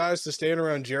those guys to stand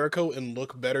around Jericho and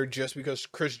look better just because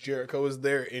Chris Jericho is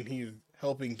there and he's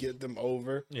helping get them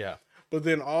over. Yeah. But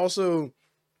then also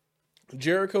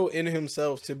Jericho in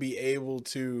himself to be able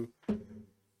to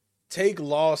take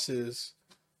losses,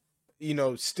 you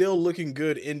know, still looking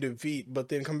good in defeat, but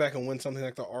then come back and win something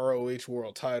like the ROH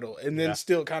World Title, and then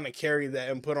still kind of carry that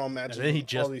and put on matches. And then he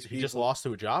just lost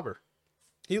to a jobber.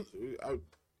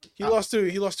 He lost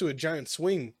to a giant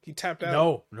swing. He tapped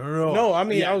out. No. I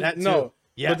mean,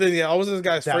 Yeah, But then that was this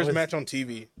guy's first match on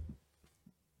TV.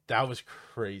 That was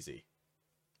crazy.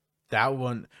 That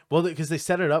one, well, because they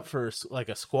set it up for like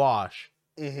a squash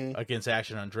against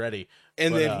Action Andretti,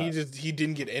 and then he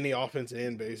didn't get any offense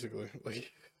in basically.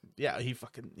 Like, yeah,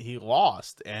 he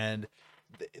lost, and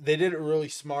they did it really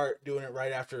smart doing it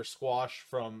right after a squash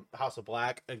from House of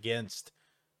Black against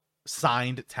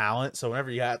signed talent. So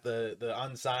whenever you got the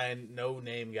unsigned no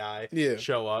name guy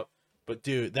show up, but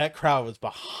dude, that crowd was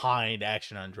behind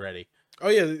Action Andretti. Oh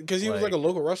yeah, because he was like a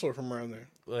local wrestler from around there.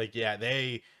 Like, yeah,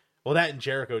 that and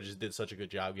Jericho just did such a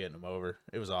good job getting him over.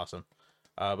 It was awesome.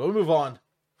 But we move on.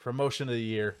 Promotion of the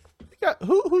year.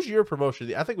 Who's your promotion of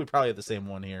the year? I think we probably have the same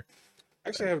one here.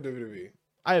 Actually, I have WWE.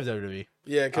 I have WWE.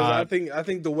 Yeah, because I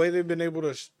think the way they've been able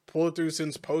to pull it through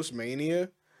since post Mania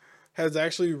has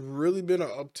actually really been an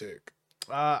uptick.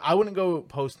 I wouldn't go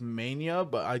post Mania,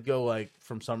 but I'd go like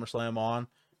from SummerSlam on.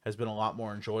 Has been a lot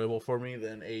more enjoyable for me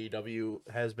than AEW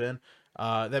has been.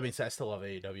 That means I still love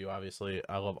AEW. Obviously,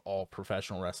 I love all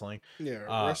professional wrestling.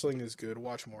 Yeah, wrestling is good.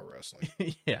 Watch more wrestling.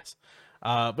 Yes,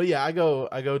 but yeah, I go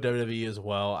WWE as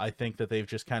well. I think that they've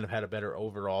just kind of had a better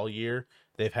overall year.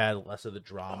 They've had less of the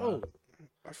drama. Oh,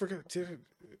 I forgot. Did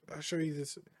I show you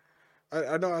this?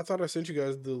 I know. I thought I sent you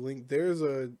guys the link. There's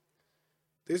a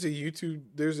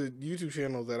YouTube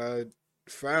channel that I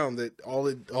found that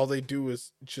all they do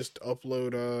is just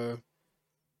upload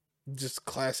just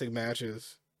classic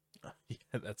matches.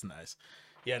 Yeah, that's nice.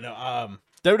 Yeah, no,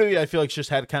 WWE I feel like just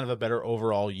had kind of a better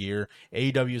overall year.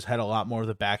 AEW's had a lot more of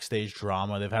the backstage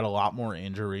drama. They've had a lot more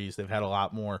injuries. They've had a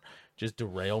lot more just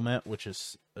derailment, which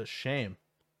is a shame.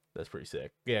 That's pretty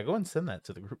sick. Yeah, go ahead and send that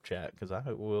to the group chat because I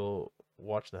will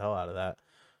watch the hell out of that.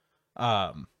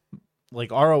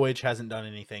 Like ROH hasn't done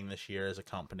anything this year as a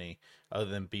company other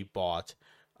than be bought.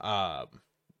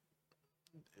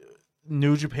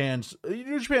 New Japan's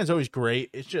always great.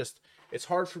 It's just it's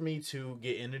hard for me to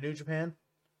get into New Japan.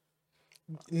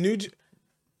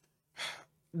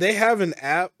 They have an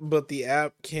app, but the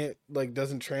app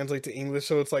doesn't translate to English,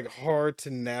 so it's like hard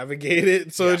to navigate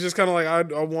it. So it's just kind of like I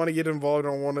want to get involved.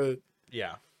 I want to.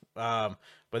 Yeah. But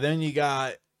then you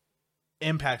got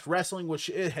Impact Wrestling, which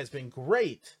it has been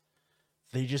great.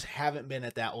 They just haven't been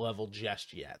at that level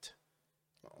just yet.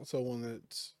 Also, one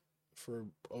that's for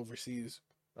overseas.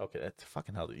 Okay, that's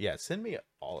fucking hell. Yeah, send me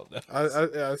all of them.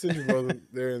 I sent you both.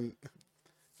 They're in.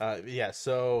 Yeah.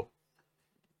 So.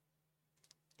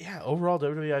 Yeah, overall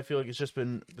WWE, I feel like it's just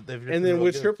been. And then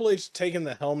with Triple H taking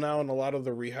the helm now, and a lot of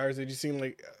the rehires, they just seem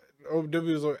like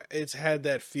WWE. It's had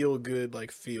that feel good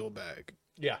feel back.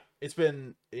 Yeah, it's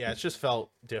been. Yeah, it's just felt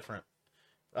different,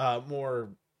 more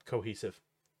cohesive.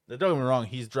 Don't get me wrong;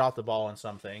 he's dropped the ball on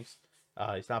some things.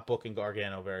 He's not booking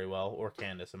Gargano very well, or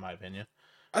Candice, in my opinion.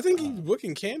 I think he's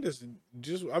booking Candice.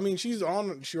 She's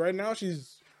on. Right now,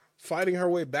 she's fighting her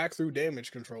way back through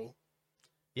Damage Control.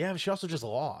 Yeah, but she also just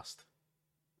lost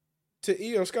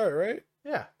to Io Sky, right?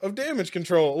 Yeah, of Damage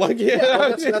Control. Well,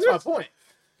 that's my point.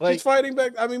 She's fighting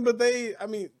back.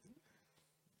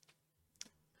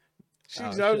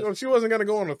 She wasn't gonna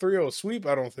go on a 3-0 sweep.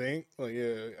 I don't think.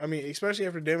 Especially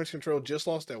after Damage Control just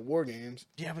lost at War Games.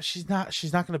 Yeah, but she's not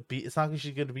gonna beat. It's not like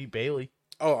she's gonna beat Bayley.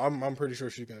 Oh, I'm pretty sure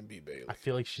she's gonna beat Bayley. I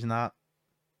feel like she's not.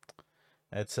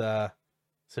 It's a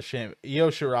shame.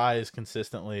 Io Shirai is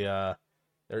consistently or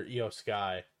Io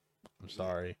Sky. I'm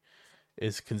sorry.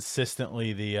 Is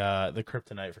consistently the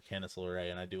kryptonite for Candice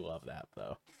LeRae, and I do love that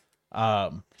though.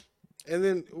 And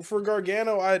then for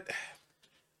Gargano,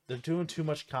 they're doing too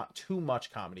much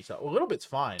comedy stuff. A little bit's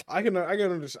fine. I can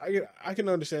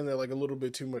understand that a little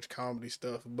bit too much comedy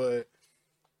stuff, but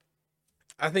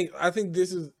I think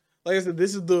this is, like I said,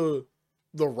 this is the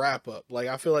wrap up.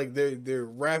 I feel like they're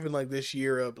wrapping this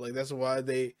year up. That's why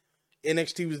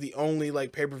NXT was the only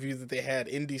pay-per-view that they had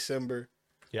in December.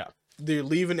 Yeah. They're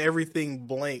leaving everything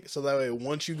blank, so that way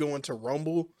once you go into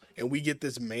Rumble and we get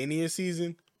this Mania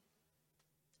season,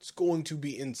 it's going to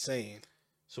be insane.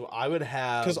 So I would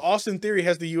have, because Austin Theory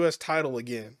has the U.S. title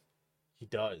again. He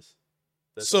does.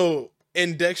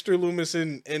 And Dexter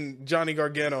Lumis and Johnny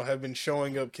Gargano have been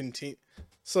showing up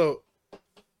So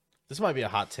this might be a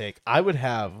hot take. I would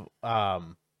have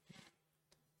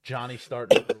Johnny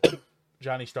start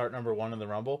number 1 in the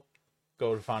Rumble,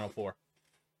 go to Final Four,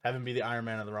 have him be the Iron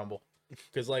Man of the Rumble,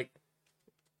 because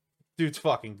dude's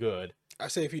fucking good. I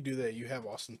say if you do that, you have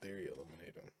Austin Theory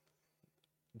eliminate him.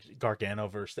 Gargano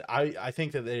versus I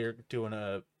think that they're doing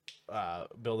a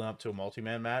building up to a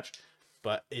multi-man match,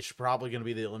 but it's probably going to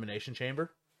be the Elimination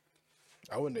Chamber.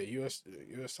 I wouldn't a U.S.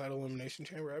 title Elimination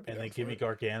Chamber. And then give me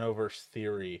Gargano versus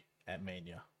Theory at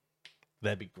Mania.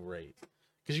 That'd be great,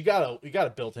 because you got a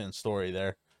built-in story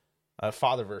there,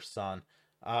 father versus son.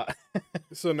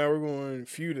 So now we're going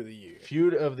feud of the year.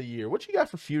 Feud of the year. What you got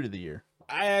for feud of the year?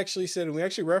 I actually said, and we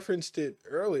actually referenced it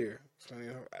earlier.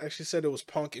 I actually said it was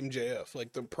Punk MJF.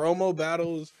 The promo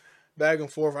battles back and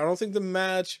forth. I don't think the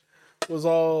match was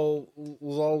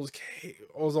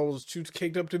too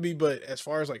caked up to be, but as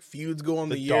far as feuds go on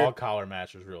the year, dog collar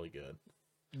match was really good.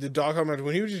 The dog collar match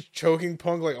when he was just choking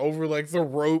Punk over the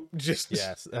rope.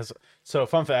 Yes. So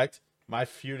fun fact: my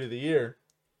feud of the year,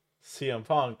 CM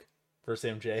Punk versus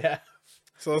MJF.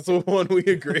 So that's the one we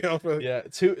agree on. Yeah,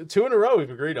 two in a row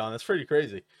we've agreed on. That's pretty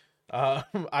crazy.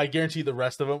 I guarantee the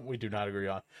rest of them we do not agree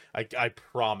on. I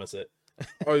promise it.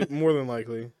 Oh, more than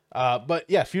likely. But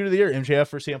yeah, feud of the year, MJF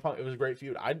for CM Punk. It was a great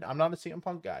feud. I'm not a CM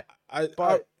Punk guy,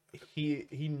 but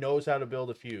he knows how to build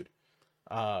a feud.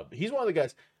 He's one of the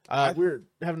guys. We're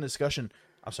having a discussion.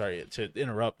 I'm sorry to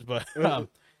interrupt, but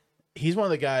he's one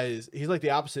of the guys. He's like the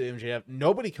opposite of MJF.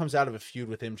 Nobody comes out of a feud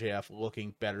with MJF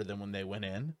looking better than when they went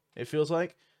in. It feels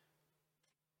like.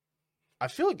 I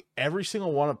feel like every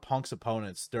single one of Punk's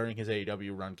opponents during his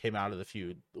AEW run came out of the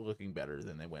feud looking better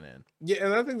than they went in. Yeah,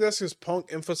 and I think that's because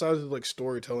Punk emphasizes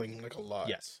storytelling a lot.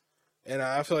 Yes. And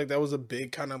I feel like that was a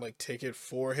big kind of ticket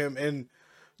for him. And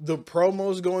the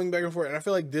promos going back and forth. And I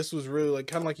feel like this was really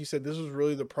kind of like you said, this was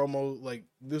really the promo,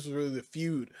 this was really the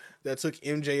feud that took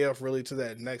MJF really to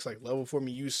that next level for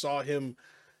me. You saw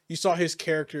his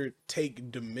character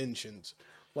take dimensions.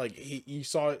 You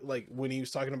saw it when he was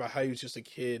talking about how he was just a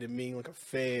kid and being a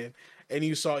fan, and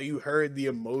you heard the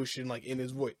emotion in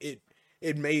his voice.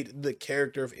 It made the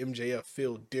character of MJF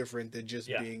feel different than just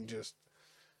being just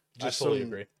I totally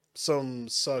agree. Some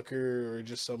sucker or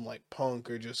just some punk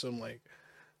or just some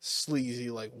sleazy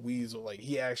weasel.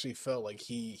 He actually felt like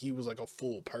he was a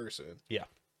full person. Yeah.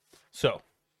 So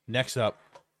next up,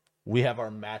 we have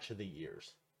our match of the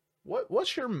years.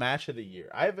 What's your match of the year?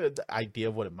 I have an idea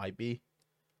of what it might be.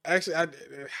 Actually,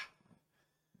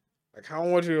 Like, I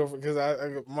don't want you to,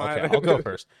 because mine. Okay, I'll go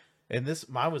first. And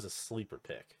mine was a sleeper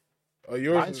pick. Oh,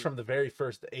 yours. Mine's from the very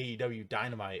first AEW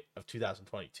Dynamite of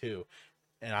 2022,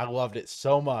 and I loved it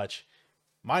so much.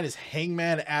 Mine is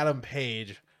Hangman Adam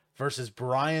Page versus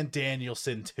Bryan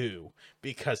Danielson 2,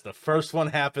 because the first one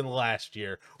happened last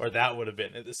year, or that would have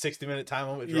been at the 60-minute time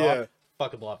limit draw. Yeah.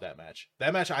 Fucking love that match.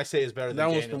 That match I say is better than That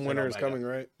one's Danielson from Winter is Omega. Coming,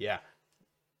 right? Yeah.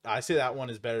 I say that one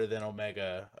is better than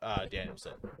Omega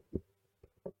Danielson.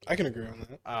 I can agree on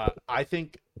that. I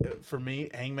think for me,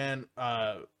 Hangman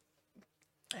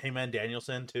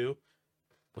Danielson 2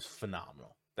 was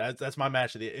phenomenal. That's my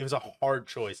match of the. It was a hard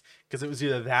choice because it was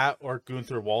either that or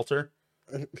Gunther Walter,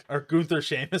 or Gunther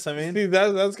Sheamus. I mean, See,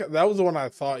 that was the one I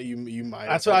thought you might.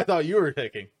 that's what I thought you were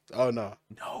picking. Oh no,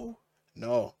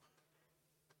 No.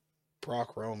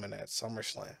 Brock Roman at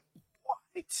SummerSlam.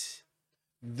 What?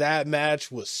 That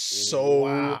match was so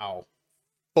Wow.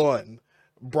 fun.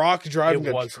 Brock driving It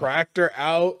a was. tractor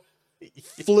out,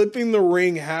 flipping the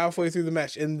ring halfway through the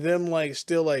match, and them like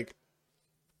still like.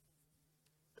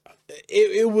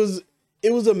 It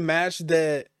was a match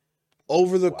that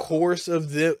over the course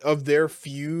of their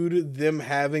feud, them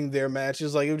having their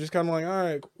matches, like it was just kind of like, all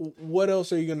right, what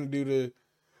else are you gonna do to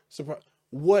surprise?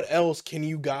 What else can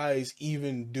you guys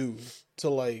even do to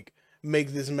like make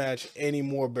this match any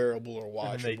more bearable or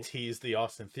And they watchable? teased the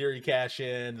Austin Theory cash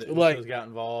in. The Like- Usos got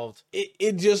involved.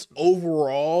 It just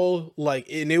overall like,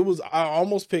 and it was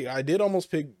I did almost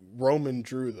pick Roman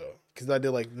Drew though, because I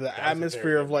did like the was a atmosphere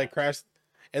very of good like match. Crash,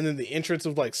 and then the entrance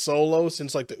of like Solo,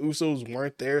 since like the Usos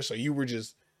weren't there, so you were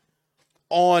just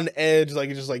on edge, like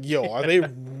it's just like, yo, are they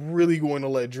really going to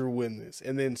let Drew win this?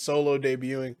 And then Solo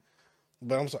debuting,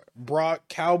 but I'm sorry,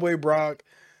 Cowboy Brock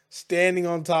standing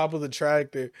on top of the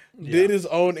tractor, did his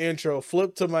own intro,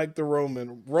 flipped to Mike the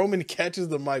Roman catches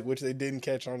the mic, which they didn't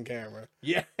catch on camera.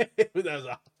 Yeah, that was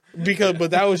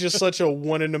But that was just such a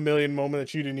 1 in a million moment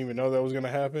that you didn't even know that was gonna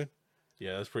happen.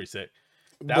 yeah, that's pretty sick.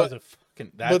 But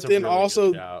then really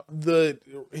also good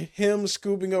shout. him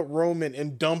scooping up Roman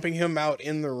and dumping him out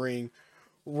in the ring,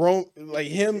 like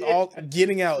him all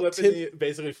getting out,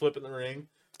 basically flipping the ring.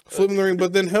 flipping the ring,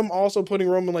 but then him also putting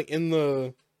Roman like in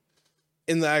the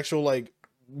actual like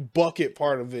bucket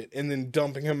part of it, and then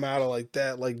dumping him out of like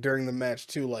that, like during the match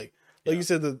too. Like you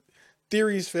said, the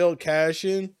Theories failed cash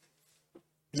in.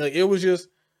 Like it was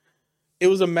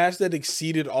a match that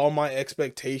exceeded all my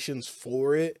expectations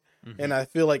for it. Mm-hmm. And I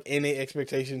feel like any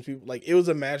expectations people like, it was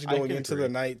a match I going can into agree. the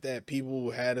night that people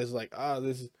had as like,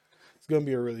 this is, it's gonna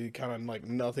be a really kind of like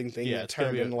nothing thing that it's gonna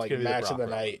turned be into like it's gonna be match of the Brock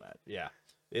Roman night. match. Yeah,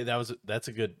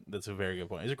 that's a very good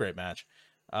point. It's a great match.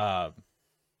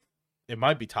 It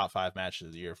might be top 5 matches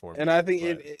of the year for me. And I think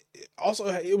but- it also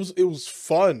it was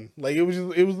fun. Like it was a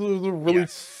really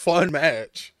Yes. fun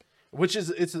match. Which is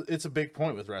it's a big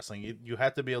point with wrestling. You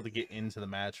have to be able to get into the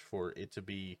match for it to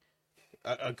be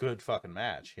a good fucking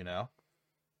match, you know.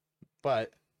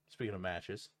 But speaking of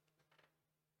matches,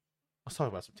 let's talk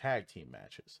about some tag team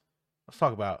matches. Let's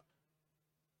talk about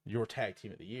your tag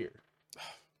team of the year.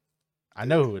 I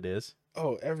know who it is.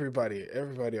 Oh, everybody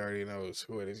already knows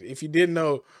who it is. If you didn't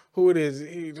know who it is,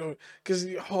 because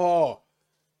They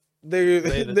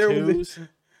the twos.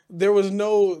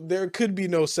 there could be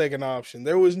no second option.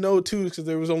 There was no twos because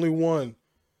there was only one,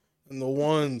 and the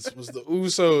ones was the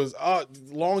Usos,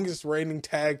 longest reigning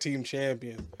tag team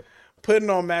champion, putting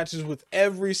on matches with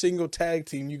every single tag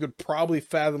team you could probably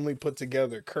fathomably put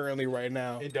together currently right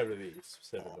now. In WWE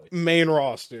specifically. Main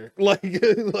roster, like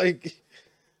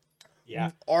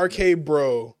Yeah. RK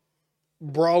Bro,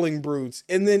 Brawling Brutes,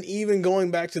 and then even going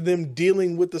back to them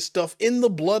dealing with the stuff in the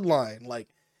bloodline. Like,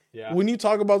 Yeah. when you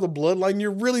talk about the bloodline,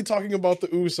 you're really talking about the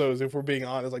Usos, if we're being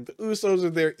honest. Like, the Usos are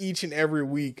there each and every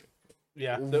week,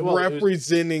 Yeah.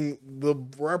 representing the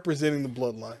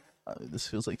bloodline. This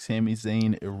feels like Sami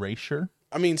Zayn erasure.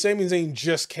 I mean, Sami Zayn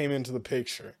just came into the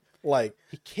picture. Like,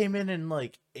 He came in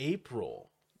like April.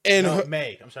 and No,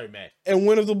 May. I'm sorry, May. and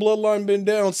when have the bloodline been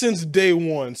down? Since day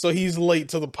one. So he's late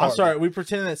to the party. I'm sorry. We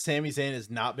pretend that Sami Zayn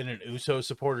has not been an Uso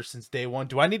supporter since day one.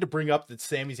 Do I need to bring up that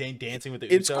Sami Zayn dancing with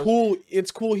the It's Usos? cool. It's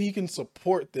cool he can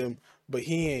support them, but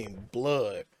he ain't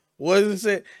blood. What does it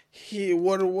say? He ain't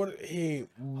Hold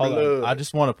blood. on. I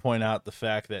just want to point out the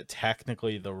fact that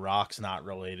technically The Rock's not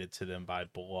related to them by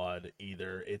blood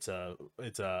either. It's a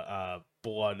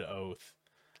blood oath.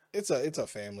 It's a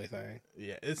family thing.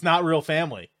 Yeah, it's not real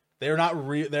family. They're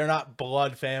not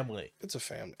blood family. It's a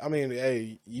family. I mean,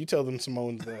 hey, you tell them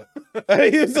Simone's that.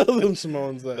 Hey, you tell them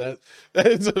Simone's that.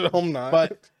 I'm not.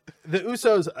 But the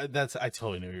Usos, I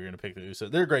totally knew you were gonna pick the Usos.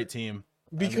 They're a great team.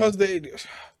 because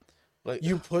like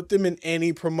you put them in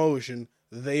any promotion,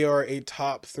 they are a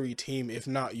top 3 team, if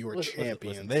not your Listen,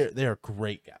 champions. they're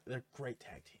great guys. They're a great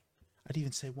tag team. I'd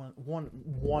even say one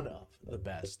of the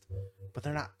best, but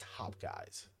they're not top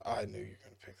guys. I knew you were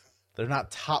gonna pick them. They're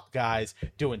not top guys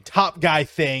doing top guy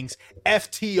things.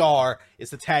 FTR is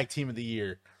the tag team of the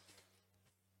year.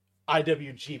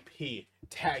 IWGP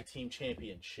tag team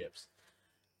championships.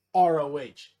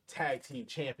 ROH tag team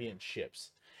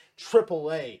championships.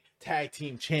 AAA tag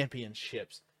team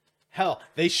championships. Hell,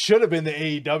 they should have been the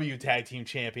AEW tag team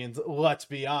champions. Let's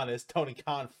be honest. Tony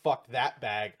Khan fucked that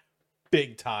bag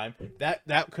big time.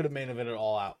 That could have main evented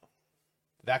All Out.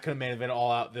 That could have main evented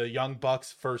All Out. The Young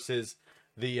Bucks versus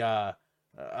the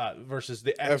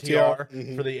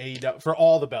FTR for the AEW for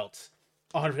all the belts.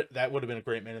 100. That would have been a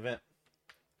great main event.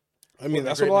 I mean,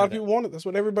 that's what a lot of people wanted. That's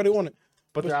what everybody wanted.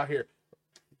 But they're out here.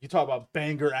 You talk about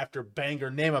banger after banger.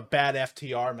 Name a bad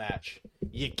FTR match.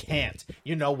 You can't.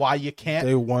 You know why you can't?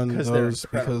 They won those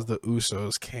because the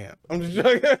Usos can't. I'm just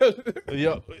joking.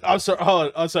 Yo, I'm sorry. Hold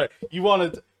on. I'm sorry. You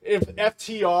wanted if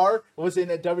FTR was in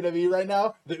a WWE right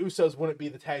now, the Usos wouldn't be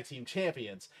the tag team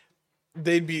champions.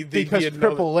 They'd be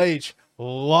Triple H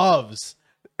loves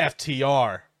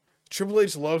FTR. Triple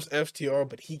H loves FTR,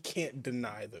 but he can't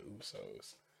deny the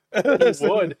Usos.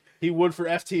 He would for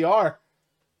FTR.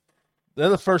 They're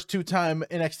the first 2-time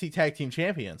NXT tag team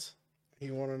champions.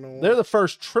 You want to know why? They're the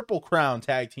first Triple Crown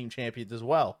tag team champions as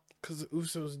well. Because the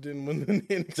Usos didn't win the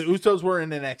NXT. The Usos were in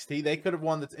NXT. They could have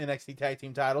won the NXT tag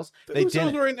team titles. The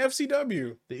Usos were in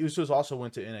FCW. The Usos also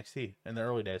went to NXT in the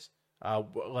early days.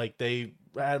 Like they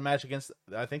had a match against,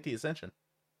 I think, the Ascension.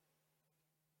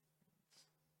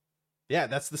 Yeah,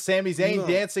 that's the Sami Zayn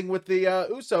dancing with the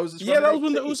Usos. Yeah, that was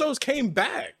when the Usos came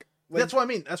back. That's what I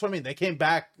mean. That's what I mean. They came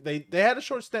back. They had a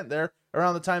short stint there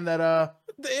around the time that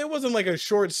it wasn't like a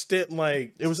short stint.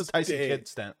 Like it was a Tyson Kidd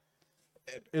stint.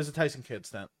 It was a Tyson Kidd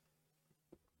stint.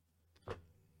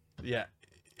 Yeah,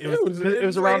 it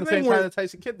was around the same time that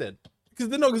Tyson Kidd did.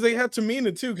 Because they had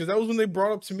Tamina too. Because that was when they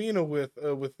brought up Tamina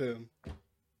with them.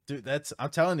 Dude, I'm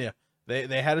telling you,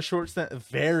 they had a short stint, a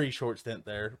very short stint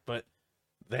there, but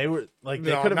they were like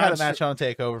they could have had a match on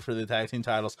Takeover for the tag team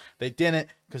titles. They didn't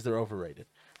because they're overrated.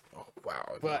 Oh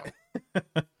wow! But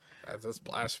that's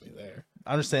blasphemy there.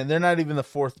 I understand they're not even the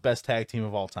 4th best tag team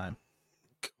of all time.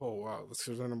 Oh wow! This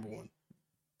is our number 1.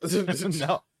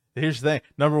 No, here's the thing: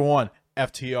 number 1,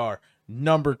 FTR;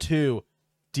 number 2,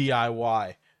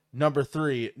 DIY; number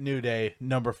 3, New Day;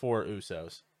 number 4,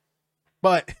 Usos.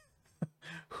 But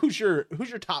who's your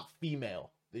top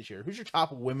female this year? Who's your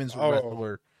top women's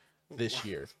wrestler this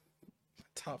year?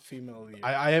 Top female of the year.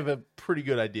 I have a pretty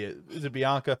good idea. Is it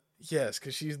Bianca? Yes,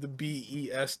 because she's the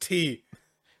BEST.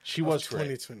 She was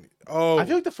 2020. Oh, I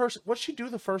feel like what'd she do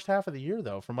the first half of the year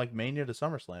though, from like Mania to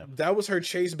SummerSlam? That was her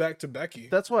chase back to Becky.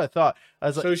 That's what I thought. I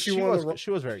was so like,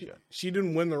 she was very good. She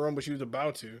didn't win the run, but she was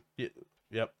about to. Yeah,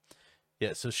 yep.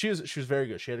 Yeah, so she was very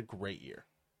good. She had a great year,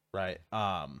 right?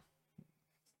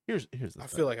 Here's the thing. I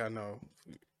feel like I know.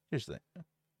 Here's the thing.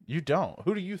 You don't.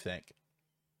 Who do you think?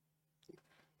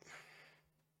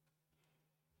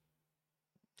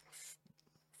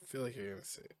 I feel like you're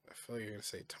gonna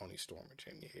say Toni Storm or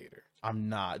Jamie Hayter. I'm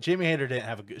not. Jamie Hayter didn't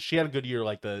have she had a good year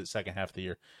like the second half of the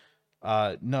year.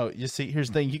 No, you see, here's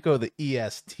the thing. You go the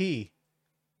EST.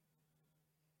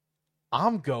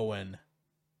 I'm going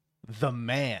the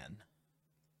man,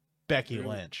 Becky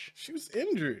Lynch. She was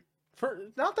injured for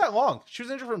not that long. She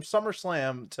was injured from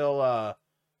SummerSlam till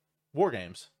War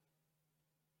Games.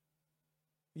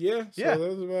 Yeah, so yeah.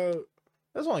 That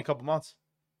was only a couple months.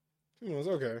 It was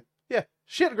okay. Yeah,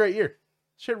 she had a great year.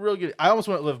 She had a really good. I almost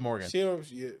went Liv Morgan.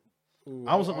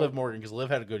 I almost went Liv Morgan because Liv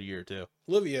had a good year too.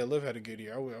 Liv had a good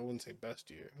year. I wouldn't say best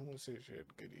year. I wouldn't say she had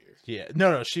a good year. Yeah,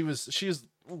 no, she was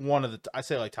one of the. I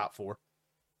say like top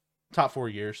 4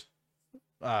 years,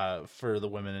 for the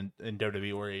women in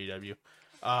WWE or AEW.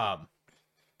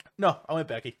 No, I went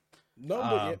Becky. No,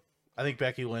 but I think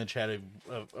Becky Lynch had a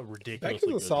ridiculously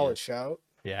Becky's a solid year. shout.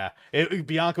 Yeah,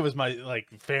 Bianca was my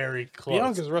very close.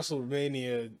 Bianca's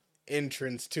WrestleMania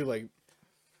entrance too, like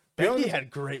Becky had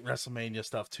great WrestleMania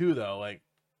stuff too, though. Like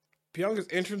Bianca's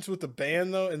entrance with the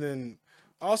band though, and then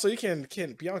also you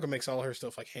can't Bianca makes all her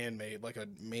stuff like handmade, like a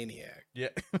maniac. Yeah,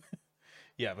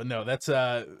 yeah, but no, that's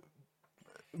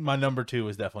my number 2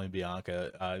 was definitely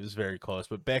Bianca. It was very close,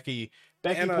 but Becky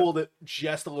pulled it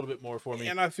just a little bit more for me.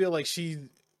 And I feel like she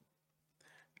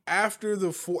after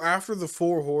the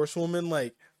 4 horsewomen,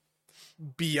 like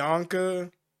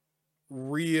Bianca,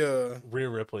 Rhea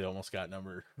Ripley almost got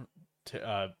number.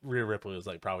 Rhea Ripley was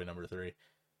like probably number 3.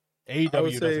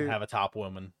 AEW doesn't have a top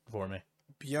woman for me.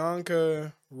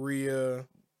 Bianca, Rhea,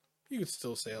 you could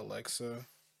still say Alexa.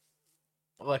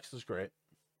 Alexa's great.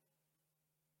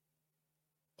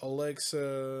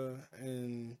 Alexa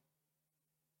and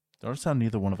Notice how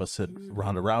neither one of us said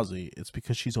Ronda Rousey. It's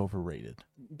because she's overrated.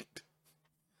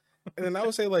 and then I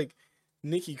would say like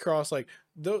Nikki Cross, like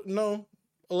no,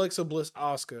 Alexa Bliss,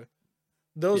 Asuka.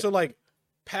 Those are like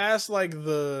past like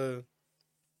the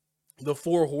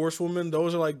four horsewomen.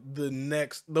 Those are like the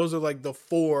next. Those are like the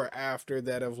four after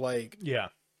that have like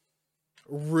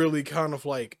really kind of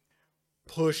like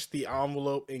pushed the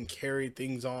envelope and carried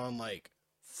things on like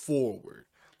forward.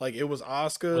 Like it was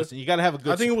Asuka. Listen, you got to have a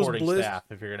good supporting Bliss. staff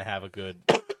if you're going to have a good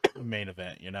main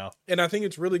event, you know? And I think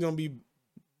it's really going to be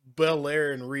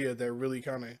Belair and Rhea that really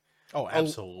kind of... Oh,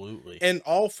 absolutely. And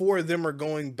all four of them are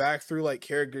going back through like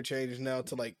character changes now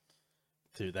to like...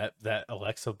 Dude, that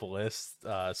Alexa Bliss,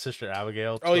 Sister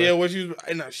Abigail. Oh, yeah. What she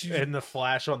and the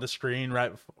flash on the screen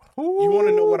right before. You want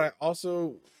to know what I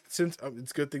also... Since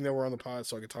it's a good thing that we're on the pod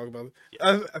so I can talk about it.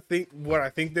 Yeah. I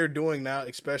think they're doing now,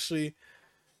 especially...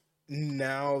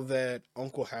 Now that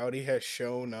Uncle Howdy has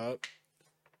shown up,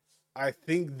 I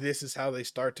think this is how they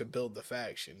start to build the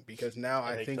faction, because now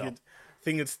I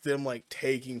think it's them like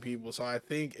taking people. So I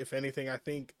think if anything,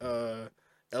 LA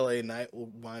Knight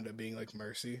will wind up being like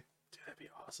Mercy. Dude, that'd be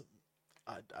awesome.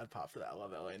 I'd pop for that. I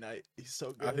love LA Knight. He's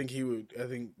so good. I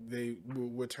think they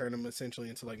would turn him essentially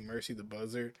into like Mercy the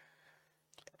Buzzard.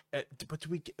 But do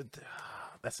we get?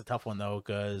 That's a tough one though,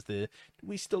 because do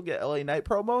we still get LA Knight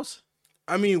promos?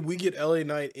 I mean, we get LA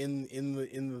Knight in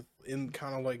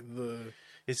kind of like the...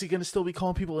 Is he going to still be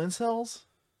calling people incels?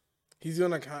 He's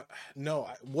going to... No,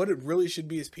 what it really should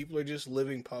be is people are just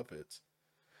living puppets.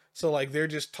 So, like, they're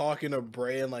just talking to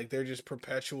Bray and, like, they're just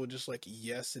perpetual, just, like,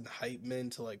 yes and hype men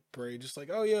to, like, Bray. Just like,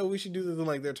 oh, yeah, we should do this. And,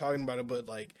 like, they're talking about it, but,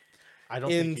 like... I don't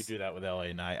think you do that with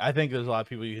LA Knight. I think there's a lot of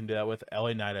people you can do that with.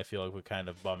 LA Knight, I feel like, would kind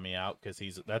of bum me out because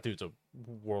that dude's a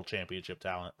world championship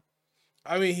talent.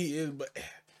 I mean, he is, but...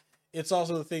 It's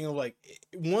also the thing of like,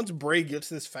 once Bray gets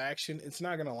this faction, it's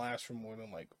not gonna last for more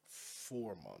than like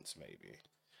 4 months, maybe.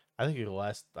 I think it'll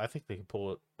last. I think they can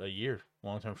pull it a year,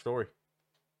 long-term story.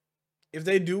 If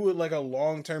they do it like a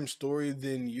long-term story,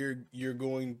 then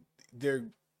they're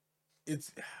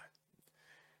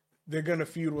gonna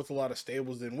feud with a lot of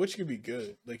stables, then which could be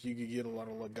good. Like you could get a lot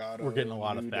of Legado. We're getting a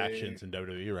lot of factions in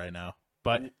WWE right now,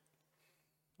 but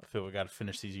I feel we got to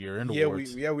finish these year-end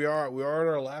awards. We are at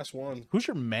our last one. Who's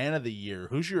your man of the year?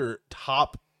 Who's your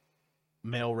top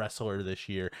male wrestler this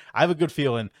year? I have a good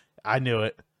feeling. I knew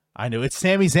it. It's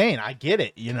Sami Zayn. I get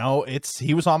it. You know,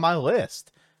 he was on my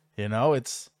list. You know,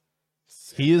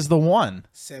 he is the one.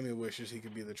 Sammy wishes he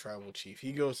could be the tribal chief.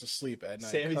 He goes to sleep at night.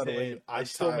 Sami Zayn. I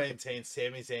still maintain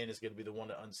Sami Zayn is going to be the one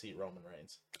to unseat Roman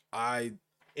Reigns.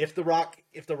 If the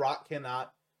Rock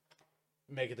cannot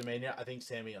make it to Mania, I think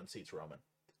Sami unseats Roman.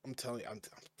 I'm telling you, I'm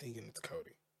thinking it's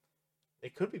Cody.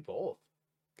 It could be both.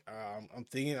 I'm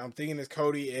thinking it's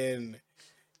Cody, and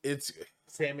it's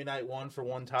Sami Knight 1 for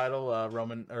one title,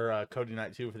 Roman or Cody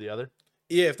Knight 2 for the other.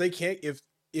 Yeah, if they can't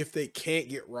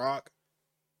get Rock,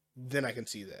 then I can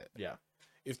see that. Yeah.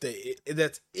 If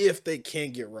they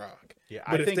can't get Rock. Yeah,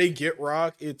 but if they get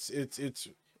Rock, it's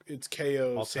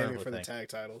KO Sami for the tag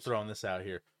titles. Throwing this out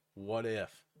here. What if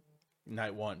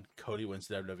Night 1, Cody wins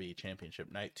the WWE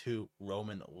Championship. Night 2,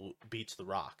 Roman beats The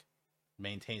Rock,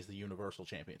 maintains the Universal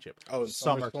Championship. Oh,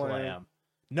 SummerSlam.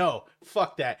 No,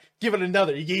 fuck that. Give it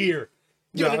another year.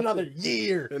 Give it another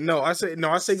year. No, I say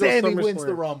Sami wins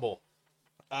the Rumble.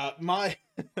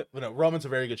 Roman's a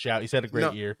very good shout. He's had a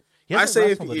great year. I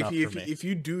say if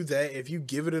you do that, if you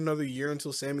give it another year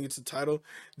until Sami gets the title,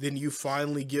 then you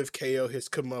finally give KO his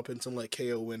comeuppance and let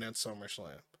KO win at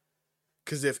SummerSlam.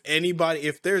 Because if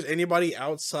there's anybody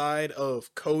outside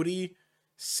of Cody,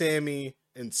 Sami,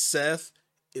 and Seth,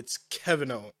 it's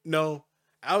Kevin Owens. No,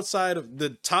 outside of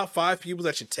the top 5 people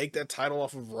that should take that title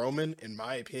off of Roman, in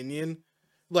my opinion,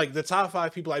 like the top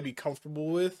 5 people I'd be comfortable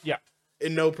with. Yeah.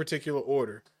 In no particular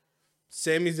order.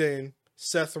 Sami Zayn,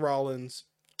 Seth Rollins,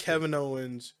 Kevin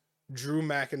Owens, Drew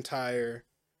McIntyre.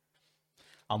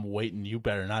 I'm waiting. You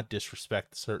better not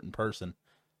disrespect a certain person.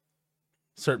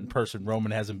 Certain person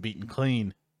Roman hasn't beaten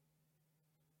clean.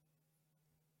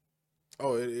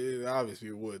 Oh, it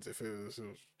obviously Woods.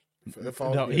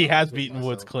 No, he has beaten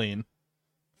Woods clean.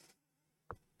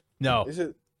 No, is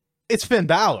it? It's Finn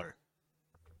Balor.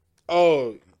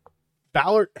 Oh,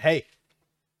 Balor. Hey,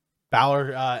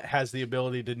 Balor has the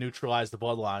ability to neutralize the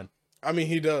bloodline. I mean,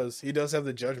 he does. He does have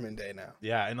the Judgment Day now.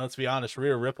 Yeah, and let's be honest,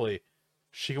 Rhea Ripley,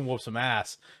 she can whoop some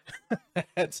ass. I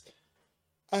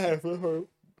haven't heard.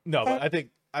 No, but I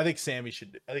think Sami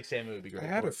should. I think Sami would be great. I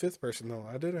had a 5th person though.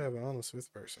 I did have an honest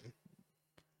 5th person.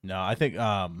 No, I think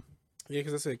yeah,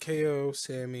 because I said KO,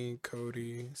 Sami,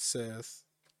 Cody, Seth.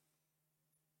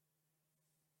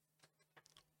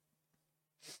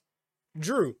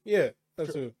 Drew, yeah,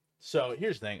 that's who. So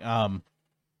here's the thing.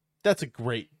 That's a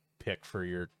great pick for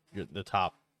your the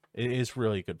top. It is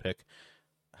really a good pick.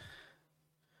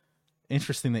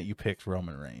 Interesting that you picked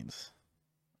Roman Reigns.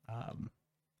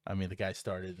 I mean, the guy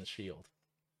started in the Shield.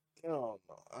 Oh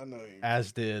no, I know you.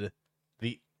 As did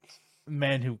the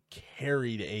man who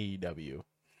carried AEW,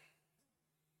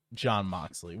 John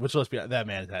Moxley. Which, let's be honest, that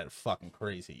man has had a fucking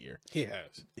crazy year.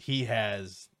 He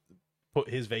has put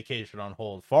his vacation on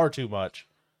hold far too much.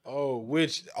 Oh,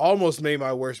 which almost made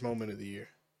my worst moment of the year.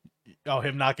 Oh,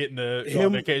 him not getting to go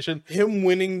on vacation? Him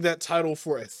winning that title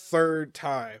for a third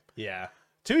time. Yeah.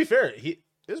 To be fair, it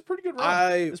was a pretty good run.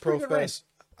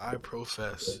 I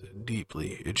profess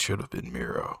deeply it should have been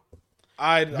Miro.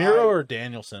 Miro or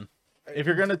Danielson. If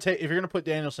you're gonna put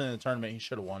Danielson in the tournament, he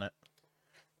should have won it.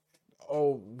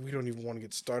 Oh, we don't even want to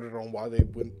get started on why they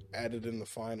went added in the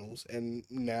finals, and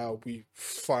now we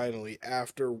finally,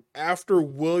 after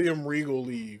William Regal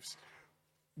leaves,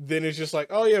 then it's just like,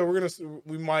 oh yeah,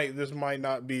 this might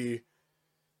not be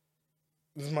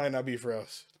for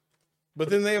us. But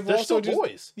then they have They're also still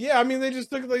boys. Yeah, I mean they just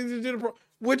took like they did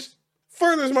which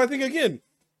furthers my thing again.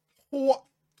 What?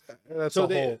 That's so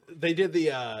they did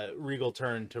the Regal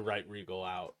turn to write Regal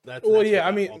out. That's yeah,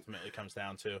 what ultimately comes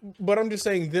down to. But I'm just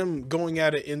saying them going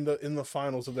at it in the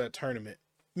finals of that tournament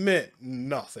meant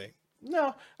nothing.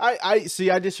 No, I see.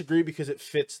 I disagree because it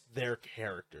fits their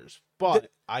characters,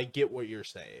 but I get what you're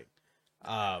saying.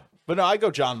 But no, I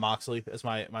go John Moxley as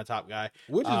my top guy,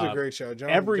 which is a great show.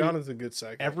 John is a good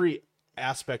second. Every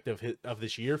aspect of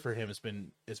this year for him has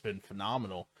been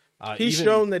phenomenal. He's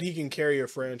shown that he can carry a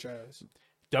franchise.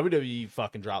 WWE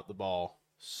fucking dropped the ball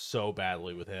so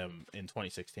badly with him in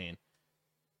 2016.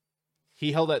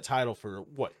 He held that title for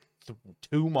what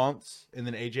 2 months, and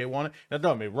then AJ won it. Now,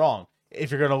 don't get me wrong.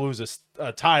 If you're gonna lose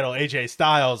a title, AJ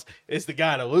Styles is the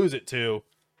guy to lose it to.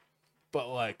 But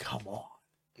like, come on.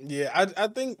 Yeah, I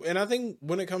think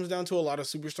when it comes down to a lot of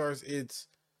superstars,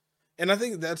 and I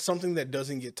think that's something that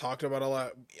doesn't get talked about a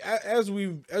lot. As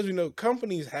we know,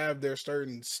 companies have their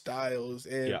certain styles,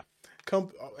 and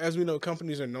as we know,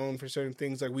 companies are known for certain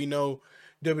things. Like we know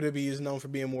WWE is known for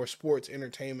being more sports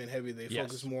entertainment heavy. They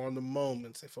focus more on the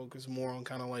moments. They focus more on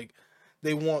kind of like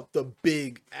they want the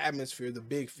big atmosphere, the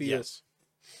big feel. Yes.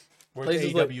 Whereas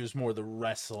AEW is more the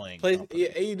wrestling.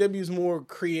 AEW is more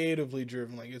creatively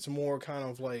driven. Like it's more kind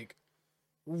of like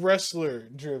wrestler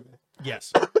driven.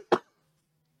 Yes.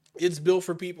 It's built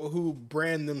for people who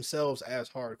brand themselves as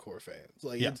hardcore fans.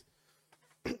 Like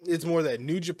it's more that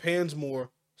New Japan's more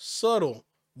subtle.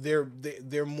 They're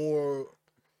more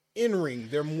in ring.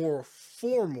 They're more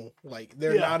formal. Like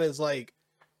they're not as like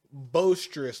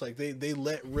boisterous. Like they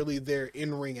let really their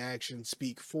in ring action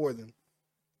speak for them.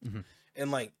 Mm-hmm. And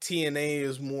like TNA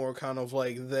is more kind of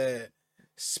like that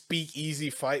speak easy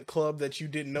fight club that you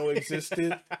didn't know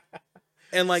existed.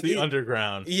 And like it's the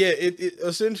underground. Yeah, it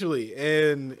essentially.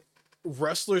 And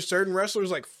certain wrestlers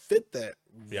like fit that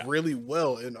really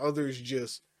well, and others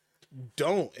just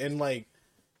don't. And like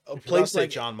a place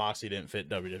like John Moxley didn't fit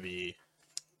WWE.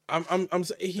 I'm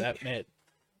saying that man.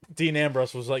 Dean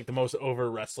Ambrose was like the most over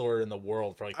wrestler in the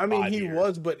world for like 5 years. He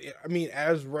was, but I mean,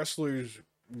 as wrestlers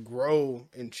grow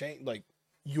and change, like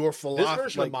your philosophy. This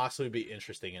version of Moxley would be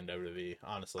interesting in WWE,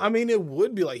 honestly. I mean, it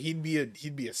would be like he'd be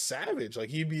a savage, like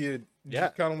he'd be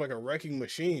just kind of like a wrecking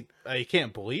machine. He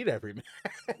can't bleed every man.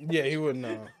 Yeah, he wouldn't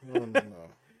know. No.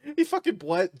 He fucking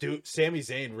bled. Dude, Sami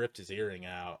Zayn ripped his earring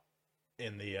out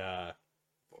in the.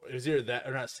 It was either that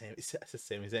or not. Sami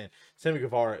Zayn. Sammy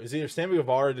Guevara. It was either Sammy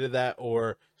Guevara did that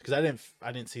or because I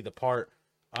didn't see the part,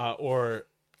 or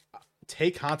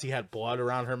Tay Conti had blood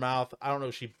around her mouth. I don't know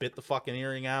if she bit the fucking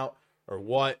earring out or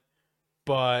what,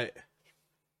 but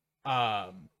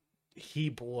he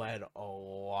bled a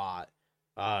lot.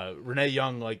 Renee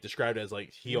Young like described it as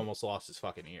like he almost lost his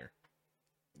fucking ear.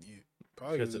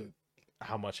 Probably because of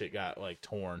how much it got like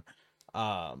torn.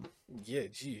 Yeah,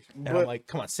 geez. And I'm like,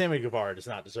 come on, Sammy Guevara does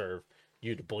not deserve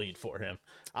you to bleed for him.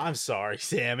 I'm sorry,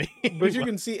 Sammy. But you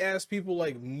can see as people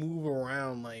like move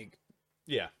around, like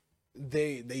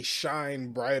they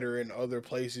shine brighter in other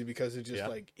places because it's just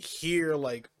like here,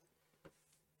 like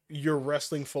your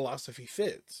wrestling philosophy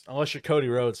fits. Unless you're Cody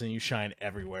Rhodes and you shine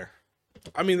everywhere.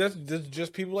 I mean, that's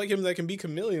just people like him that can be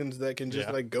chameleons that can just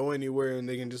like go anywhere and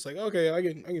they can just like, okay, I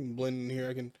can blend in here.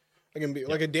 I can be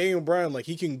like a Daniel Bryan, like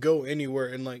he can go anywhere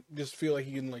and like just feel like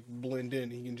he can like blend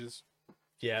in. He can just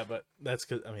but that's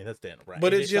because that's Daniel Bryan.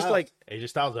 But AJ it's just Styles, like AJ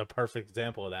Styles is a perfect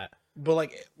example of that. But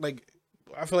like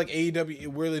I feel like AEW,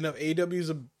 weirdly enough, AEW is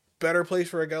a better place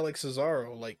for a guy like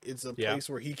Cesaro. Like it's a place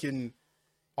where he can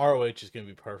ROH is gonna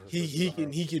be perfect. He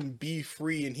can be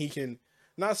free and he can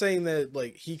Not saying that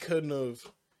like he couldn't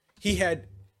have. He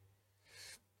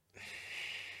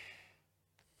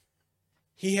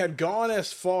had gone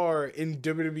as far in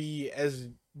WWE as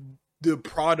the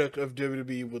product of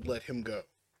WWE would let him go.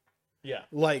 Yeah.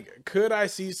 Like, could I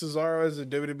see Cesaro as a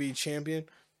WWE champion?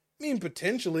 I mean,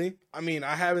 potentially. I mean,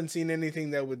 I haven't seen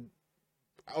anything that would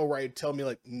outright tell me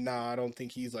like, nah, I don't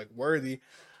think he's like worthy.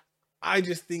 I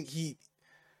just think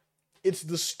it's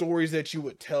the stories that you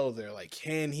would tell there. Like,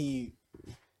 can he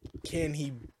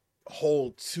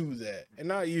hold to that? And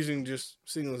not using just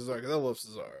single Cesaro, because I love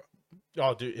Cesaro.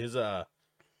 Oh, dude, his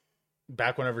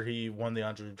back whenever he won the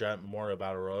Andre the Giant Memorial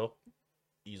Battle Royal,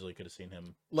 easily could have seen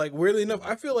him. Like, weirdly enough,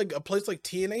 I feel like a place like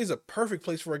TNA is a perfect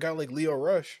place for a guy like Lio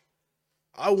Rush.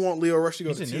 I want Lio Rush to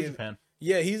go to He's in New Japan.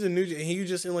 Yeah, he's in New Japan. He was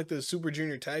just in like the Super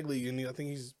Junior Tag League, and I think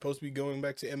he's supposed to be going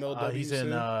back to MLW. He's soon.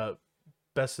 in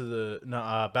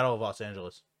Battle of Los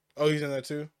Angeles. Oh, he's in that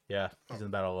too? Yeah, he's in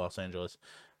Battle of Los Angeles,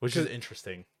 which is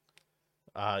interesting.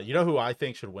 You know who I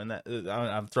think should win that?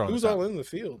 I'm throwing. Who's all in the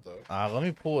field though? Let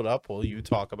me pull it up while you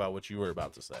talk about what you were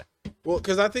about to say. Well,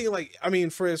 because I think like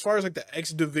for as far as like the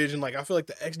X division, like I feel like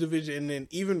the X division, and then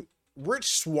even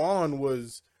Rich Swann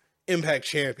was Impact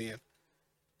champion,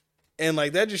 and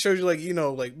like that just shows you like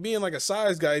like being like a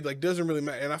size guy like doesn't really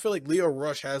matter. And I feel like Lio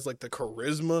Rush has like the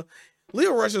charisma.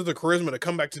 Lio Rush has the charisma to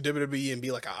come back to WWE and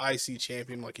be like an IC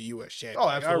champion, like a US champion. Oh,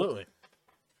 absolutely.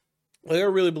 I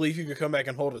really believe he could come back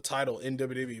and hold a title in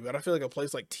WWE, but I feel like a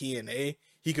place like TNA,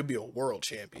 he could be a world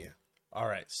champion. All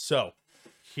right, so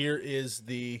here is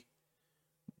the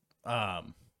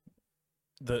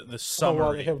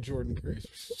summary. They have Jordan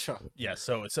Grace. Yeah,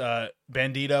 so it's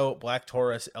Bandito, Black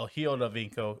Taurus, El Hijo del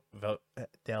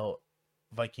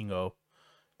Vikingo,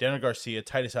 Daniel Garcia,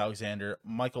 Titus Alexander,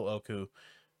 Michael Oku,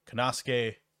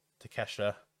 Konosuke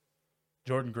Takeshita,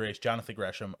 Jordan Grace, Jonathan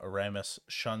Gresham, Aramis,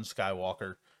 Shun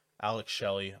Skywalker, Alex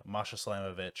Shelley, Masha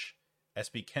Slamovich,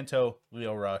 SB Kento,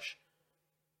 Lio Rush,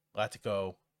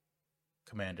 Latico,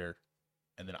 Commander,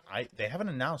 and then they haven't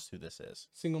announced who this is.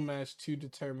 Single match to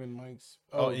determine Mike's.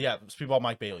 Oh yeah, Speedball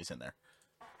Mike Bailey's in there.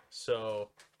 So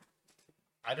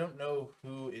I don't know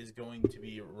who is going to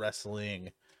be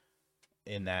wrestling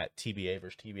in that TBA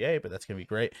versus TBA, but that's gonna be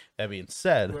great. That being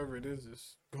said, whoever it is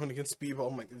going against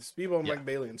Speedball Mike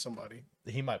Bailey and somebody.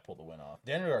 He might pull the win off.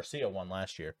 Daniel Garcia won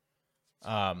last year.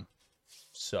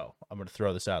 So I'm gonna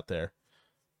throw this out there.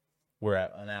 We're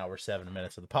at an hour 7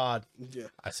 minutes of the pod. Yeah,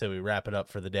 I say we wrap it up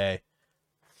for the day.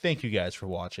 Thank you guys for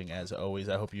watching. As always,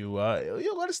 I hope you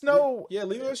let us know. Yeah,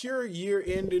 leave us your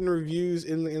year-end in reviews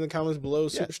in the comments below.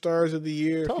 Yeah. Superstars of the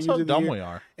year. Tell us how dumb we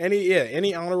are.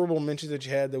 Any honorable mentions that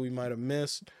you had that we might have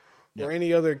missed, or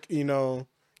any other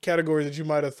categories that you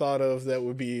might have thought of that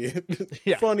would be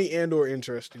funny and or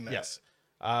interesting. Yes.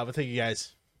 But thank you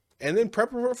guys. And then prep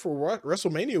for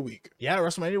WrestleMania week. Yeah,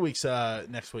 WrestleMania week's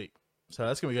next week. So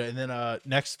that's gonna be good. And then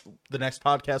the next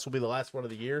podcast will be the last one of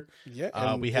the year.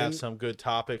 Yeah, we have some good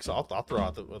topics. I'll throw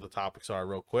out what the topics are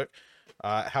real quick.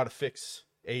 How to fix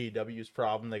AEW's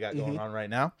problem they got going on right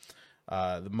now.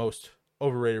 The most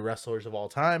overrated wrestlers of all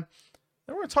time.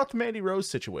 Then we're gonna talk to Mandy Rose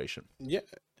situation. Yeah,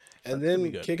 and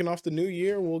then kicking off the new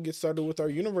year, we'll get started with our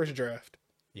universe draft.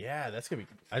 Yeah, that's gonna be.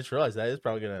 I just realized that is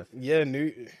probably gonna. Yeah,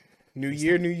 new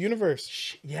year, new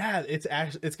universe. Yeah,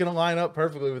 it's gonna line up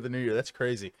perfectly with the new year. That's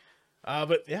crazy.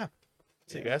 But yeah,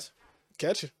 see you guys.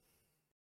 Catch you.